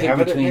 Because you can pick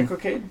between. It at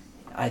Nickelcade?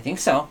 I think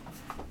so.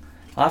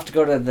 I'll have to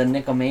go to the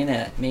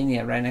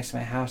Nickelmania right next to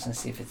my house and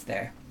see if it's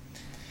there.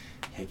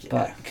 Heck yeah.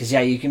 But because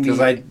you can be.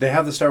 Because they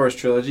have the Star Wars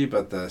trilogy,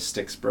 but the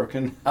stick's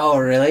broken. Oh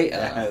really?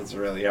 Yeah, it's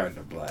really hard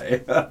to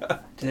play.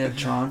 Do they have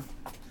Tron?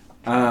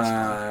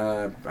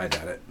 I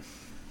doubt it.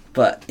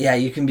 But yeah,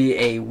 you can be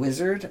a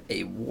wizard,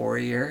 a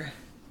warrior,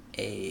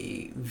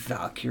 a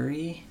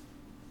Valkyrie,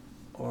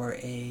 or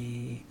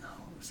a... Oh,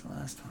 what was the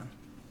last one?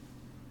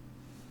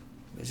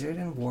 Wizard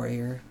and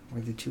warrior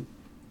were the two...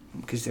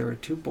 Because there were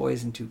 2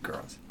 boys and 2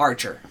 girls.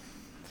 Archer.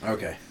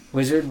 Okay.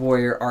 Wizard,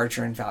 warrior,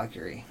 archer, and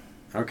Valkyrie.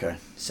 Okay.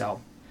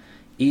 So,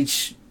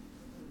 each...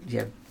 You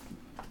have,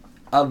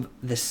 of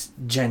this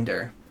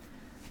gender,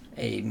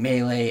 a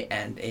melee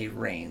and a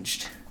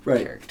ranged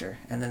character.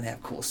 And then they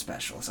have cool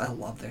specials. I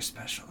love their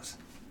specials.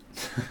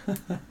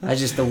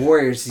 The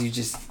warriors, he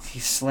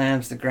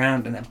slams the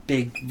ground and a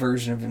big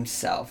version of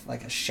himself,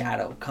 like a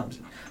shadow, comes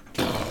and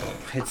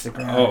hits the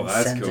ground. Oh, and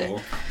that's sends cool.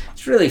 It.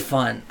 It's really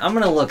fun. I'm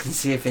gonna look and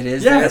see if it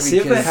is there. Yeah, see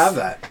if they have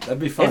that. That'd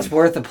be fun. It's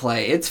worth a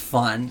play. It's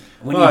fun.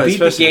 When you beat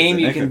the game,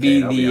 you can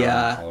be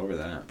all over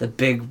that. the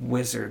big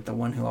wizard, the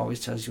one who always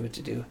tells you what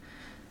to do.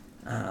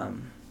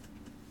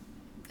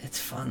 It's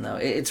fun though.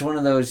 It's one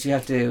of those you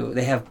have to.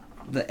 They have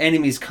the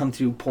enemies come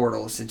through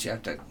portals that you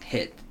have to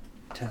hit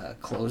to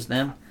close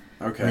them.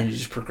 Okay. And then you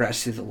just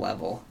progress through the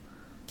level.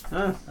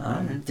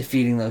 Right.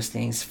 Defeating those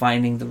things,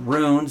 finding the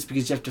runes,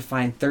 because you have to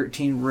find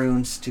 13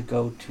 runes to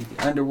go to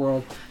the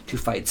underworld to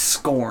fight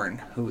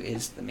Scorn, who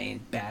is the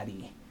main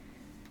baddie.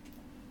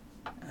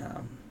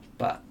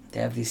 But they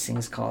have these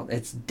things called,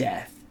 it's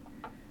death,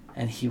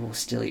 and he will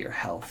steal your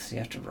health, so you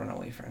have to run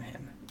away from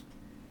him.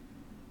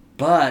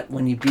 But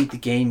when you beat the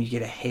game, you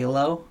get a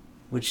halo,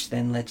 which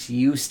then lets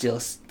you steal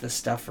the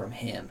stuff from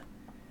him.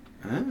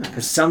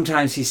 Because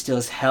sometimes he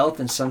steals health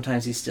and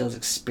sometimes he steals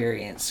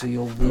experience, so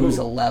you'll lose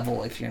a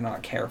level if you're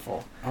not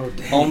careful. Oh,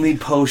 dang. Only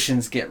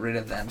potions get rid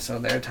of them, so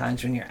there are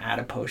times when you're out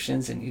of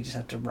potions and you just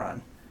have to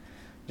run.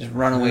 Just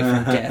run away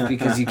from death,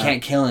 because you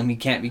can't kill him, he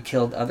can't be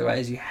killed,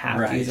 otherwise you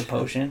have to use a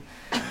potion.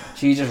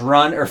 So you just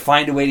run or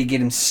find a way to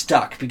get him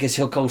stuck, because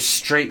he'll go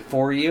straight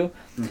for you.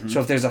 Mm-hmm.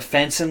 So if there's a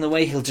fence in the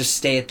way, he'll just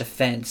stay at the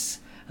fence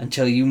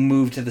until you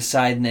move to the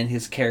side, and then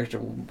his character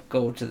will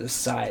go to the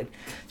side.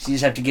 So you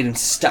just have to get him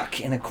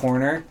stuck in a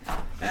corner,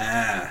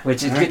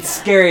 which it gets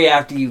scary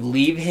after you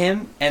leave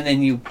him, and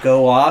then you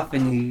go off,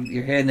 and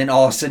you're here, and then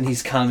all of a sudden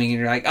he's coming, and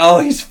you're like, oh,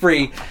 he's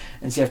free,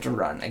 and so you have to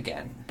run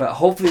again. But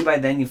hopefully by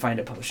then you find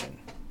a potion.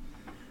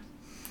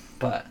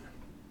 But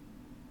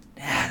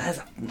yeah, that's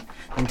a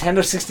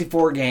Nintendo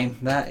 64 game.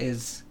 That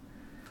is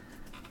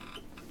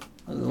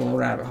a little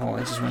rabbit hole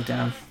I just went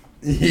down.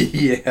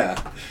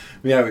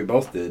 Yeah, we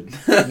both did.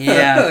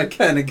 Yeah,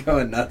 kind of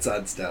going nuts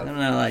on stuff. I'm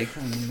not like.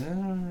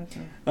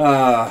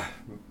 Well,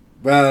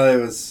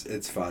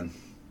 it's fun.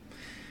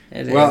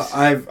 It is. Well,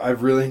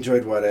 I've really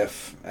enjoyed What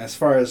If. As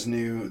far as the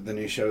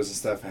new shows and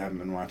stuff, I haven't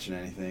been watching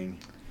anything,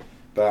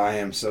 but I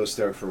am so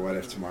stoked for What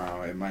If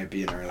tomorrow. It might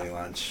be an early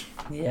lunch.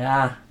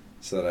 Yeah.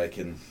 So that I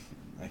can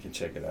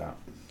check it out.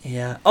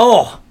 Yeah.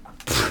 Oh!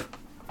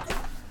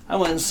 I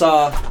went and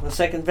saw the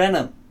second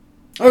Venom.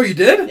 Oh, you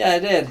did? Yeah, I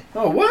did.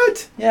 Oh,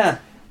 what? Yeah.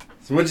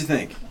 So what'd you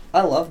think?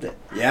 I loved it.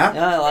 Yeah?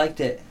 Yeah, I liked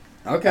it.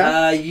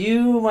 Okay.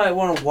 You might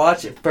want to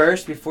watch it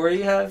first before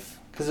you have...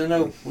 Because I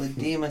know with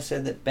Dima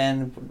said that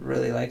Ben would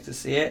really like to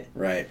see it.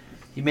 Right.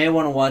 You may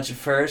want to watch it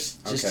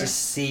first just to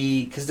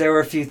see... Because there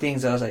were a few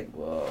things I was like,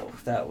 whoa,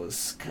 that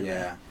was kind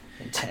of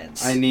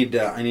intense. I need to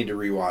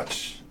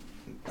rewatch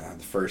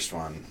the first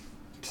one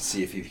to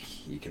see if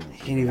you can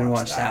even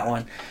watch that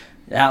one.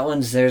 That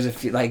one's, there's a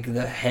few, like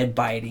the head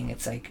biting.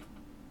 It's like,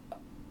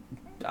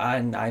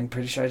 I'm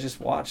pretty sure I just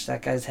watched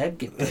that guy's head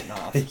get bitten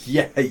off.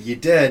 Yeah, you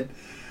did.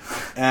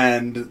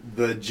 And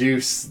the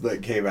juice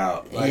that came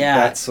out,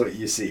 that's what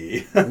you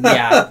see.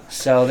 Yeah,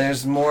 so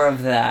there's more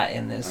of that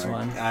in this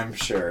one. I'm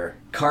sure.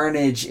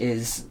 Carnage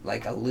is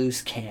like a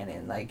loose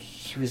cannon. Like,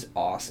 he was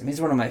awesome.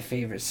 He's one of my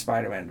favorite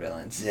Spider-Man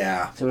villains.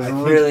 Yeah. So it was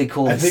really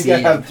cool to see I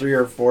think I have 3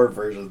 or 4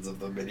 versions of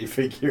the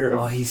minifigure.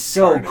 Oh, he's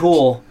so Carnage.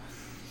 Cool.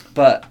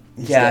 But,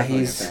 he's a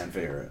fan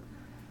favorite.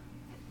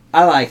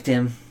 I liked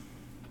him.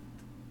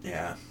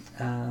 Yeah.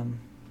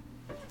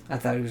 I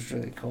thought he was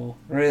really cool.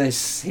 Really,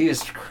 he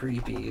was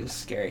creepy. He was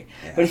scary.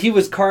 Yeah. But he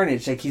was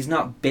Carnage. Like, he's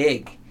not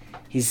big.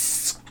 He's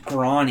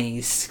scrawny.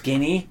 He's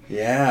skinny.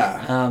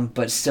 Yeah.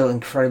 But still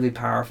incredibly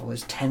powerful.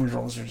 His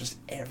tendrils are just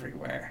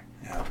everywhere.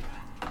 Yeah.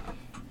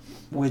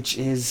 Which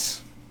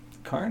is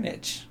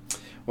Carnage.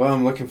 Well,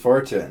 I'm looking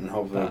forward to it, and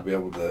hopefully I'll be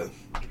able to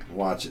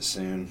watch it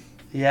soon.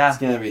 Yeah. It's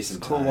going to be some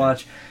cool time.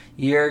 Watch.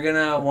 You're going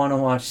to want to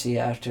watch the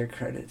after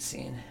credit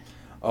scene.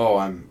 Oh,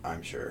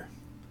 I'm sure.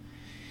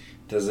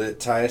 Does it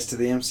tie us to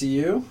the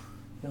MCU?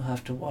 You'll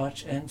have to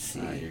watch and see.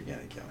 You're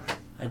going to kill me.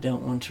 I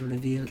don't want to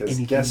reveal anything. Because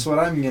guess what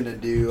I'm going to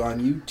do on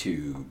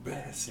YouTube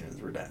as soon as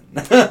we're done?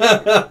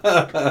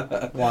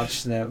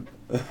 Watch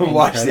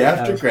the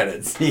after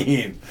credit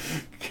scene.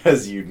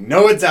 Because you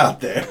know it's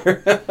out there.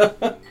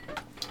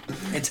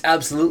 It's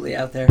absolutely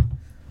out there.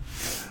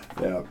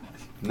 Yeah.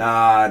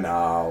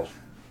 Nah.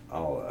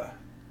 I'll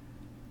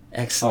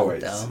excellent,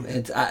 though.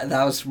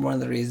 That was one of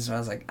the reasons why I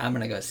was like, I'm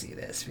going to go see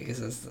this.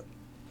 Because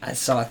I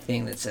saw a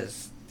thing that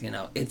says,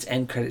 it's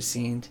end credit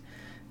scene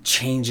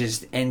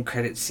changes end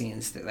credit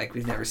scenes that like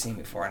we've never seen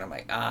before, and I'm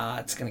like,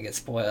 it's gonna get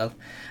spoiled.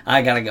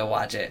 I gotta go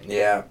watch it.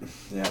 Yeah,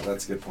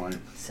 that's a good point.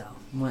 So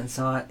went and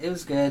saw it. It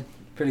was good,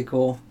 pretty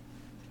cool.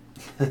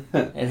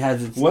 It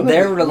has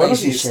their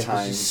relationship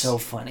is just so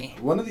funny.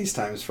 One of these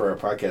times for our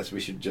podcast, we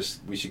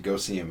should go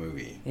see a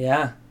movie.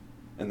 Yeah.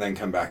 And then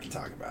come back and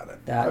talk about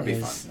it. That'd be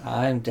fun.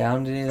 I'm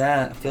down to do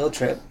that. Field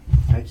trip.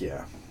 Heck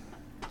yeah.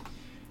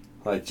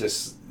 Like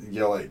just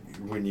like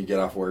when you get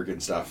off work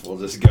and stuff, we'll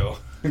just go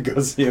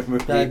see a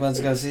movie. Doug wants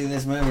to go see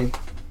this movie.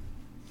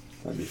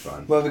 That'd be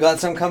fun. Well, we got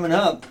some coming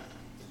up.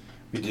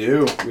 We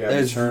do. We have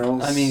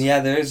Eternals.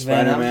 There's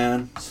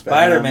Spider-Man.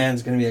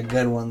 Spider-Man's going to be a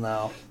good one,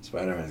 though.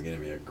 Spider-Man's going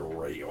to be a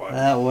great one.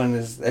 That one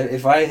is...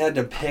 If I had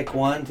to pick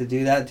one to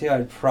do that to,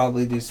 I'd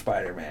probably do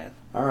Spider-Man.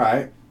 All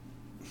right.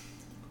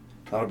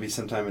 That'll be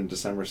sometime in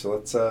December, so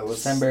let's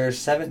December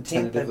 17th,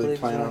 tentatively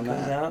plan on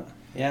that. Out.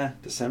 Yeah.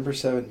 December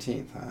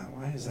 17th.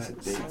 Why is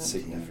that date 17th?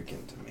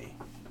 Significant to me?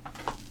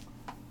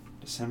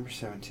 December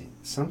 17th.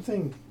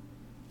 Something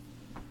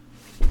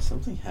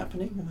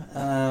happening?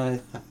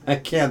 I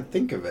can't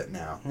think of it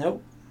now.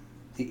 Nope.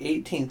 The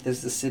 18th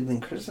is the sibling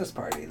Christmas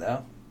party,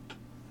 though.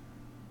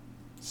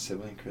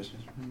 Sibling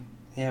Christmas party?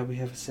 Yeah, we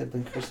have a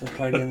sibling Christmas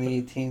party on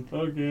the 18th.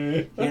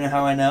 Okay. You know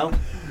how I know?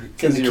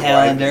 It's in the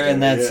calendar,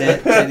 and that's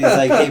it. And he's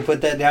like, hey,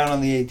 put that down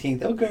on the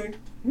 18th. Okay.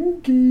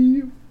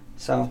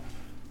 So...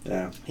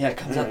 Yeah. Yeah, it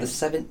comes out the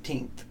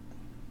 17th.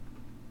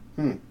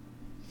 All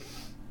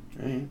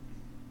right.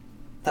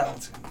 That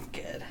one's going to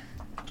be good.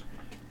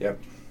 Yep.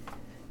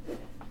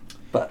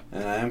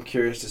 And I am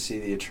curious to see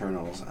the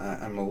Eternals.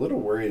 I'm a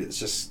little worried. It's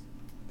just...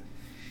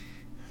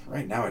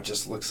 Right now, it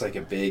just looks like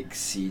a big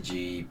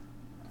CG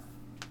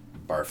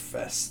barf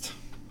fest.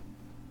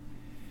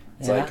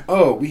 It's like,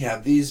 we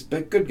have these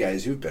big good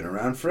guys who've been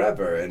around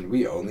forever, and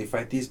we only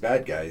fight these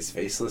bad guys,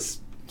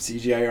 faceless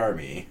CGI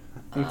army.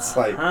 It's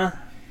like...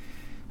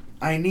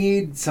 I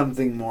need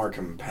something more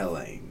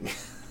compelling.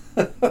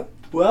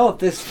 Well, if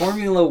this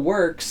formula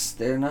works,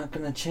 they're not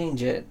going to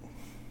change it.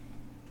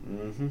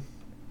 Mm-hmm.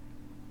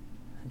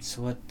 It's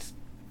what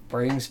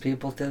brings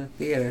people to the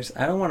theaters.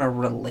 I don't want to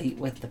relate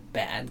with the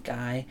bad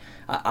guy.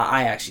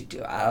 I actually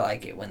do. I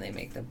like it when they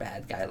make the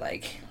bad guy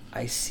like,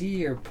 I see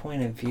your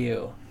point of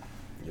view.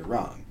 You're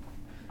wrong,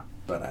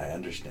 but I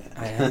understand.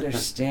 I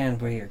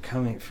understand where you're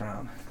coming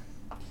from.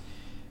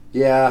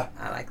 Yeah.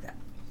 I like that.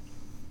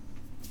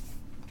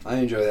 I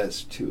enjoy that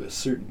to a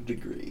certain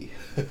degree.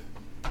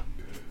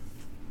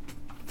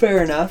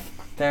 Fair enough.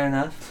 Fair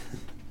enough.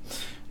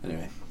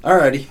 Anyway.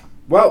 Alrighty.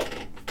 Well,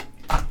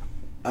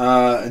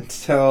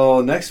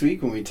 until next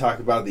week when we talk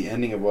about the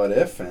ending of What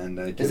If, and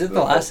is it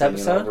the last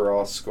episode?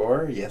 Overall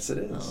score? Yes, it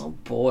is. Oh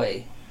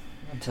boy!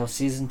 Until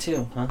season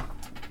 2, huh?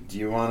 Do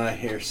you want to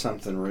hear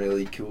something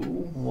really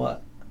cool?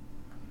 What?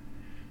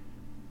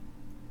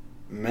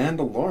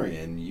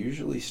 Mandalorian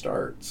usually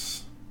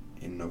starts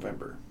in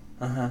November.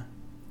 Uh-huh.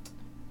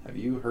 Have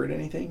you heard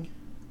anything?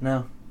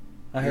 No.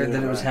 I heard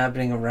that it was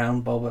happening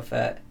around Boba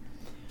Fett.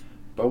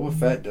 Boba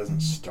Fett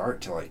doesn't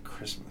start till like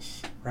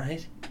Christmas.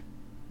 Right?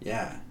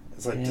 Yeah.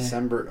 It's like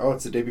December. Oh,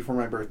 it's the day before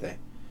my birthday.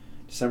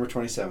 December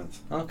 27th.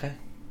 Okay.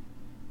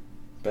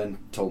 Ben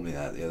told me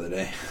that the other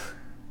day.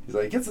 He's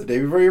like, it's the day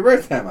before your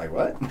birthday. I'm like,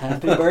 what?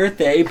 Happy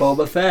birthday,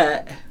 Boba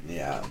Fett.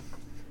 Yeah.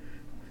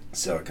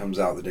 So it comes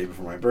out the day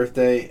before my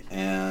birthday,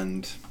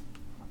 and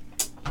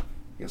I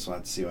guess we'll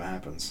have to see what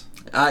happens.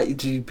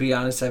 To be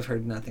honest, I've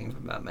heard nothing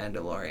about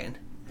Mandalorian.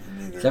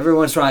 So every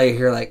once in a while you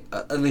hear, like,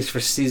 at least for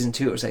season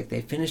 2, it was like,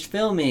 they finished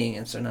filming,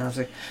 and so now it's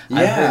like,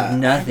 I've heard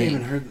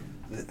nothing.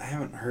 I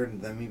haven't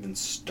heard them even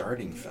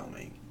starting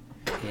filming.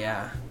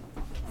 Yeah.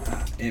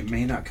 It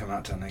may not come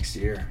out till next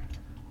year.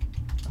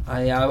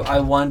 I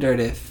wondered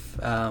if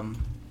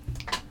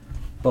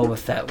Boba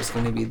Fett was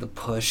going to be the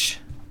push.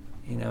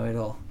 You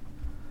know,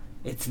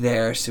 it's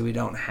there, so we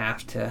don't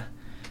have to.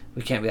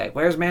 We can't be like,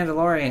 where's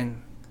Mandalorian?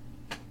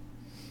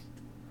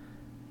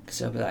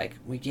 So it'll be like,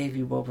 we gave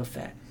you Boba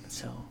Fett,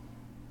 so.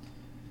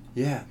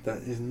 Yeah,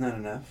 isn't that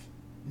enough?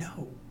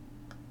 No.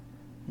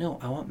 No,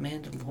 I want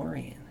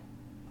Mandalorian.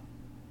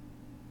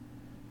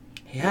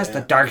 He has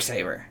the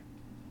Darksaber.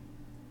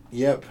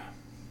 Yep.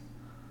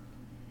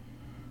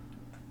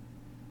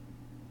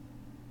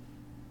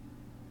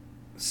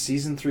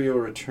 Season 3 will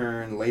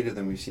return later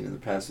than we've seen in the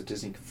past, with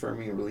Disney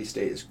confirming the release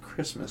date is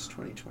Christmas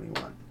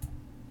 2021.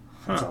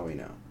 That's all we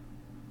know.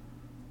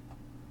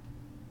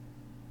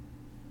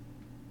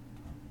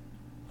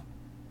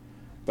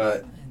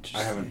 But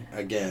I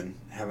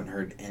haven't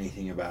heard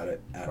anything about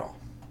it at all.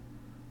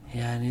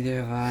 Yeah,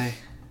 neither have I.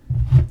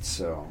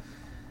 So,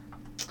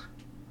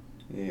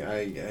 yeah,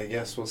 I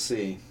guess we'll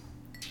see.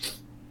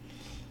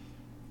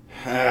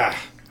 Oh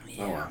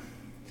well.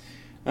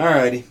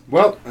 Alrighty.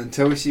 Well,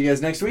 until we see you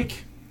guys next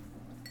week,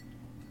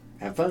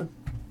 have fun.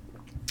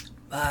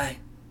 Bye.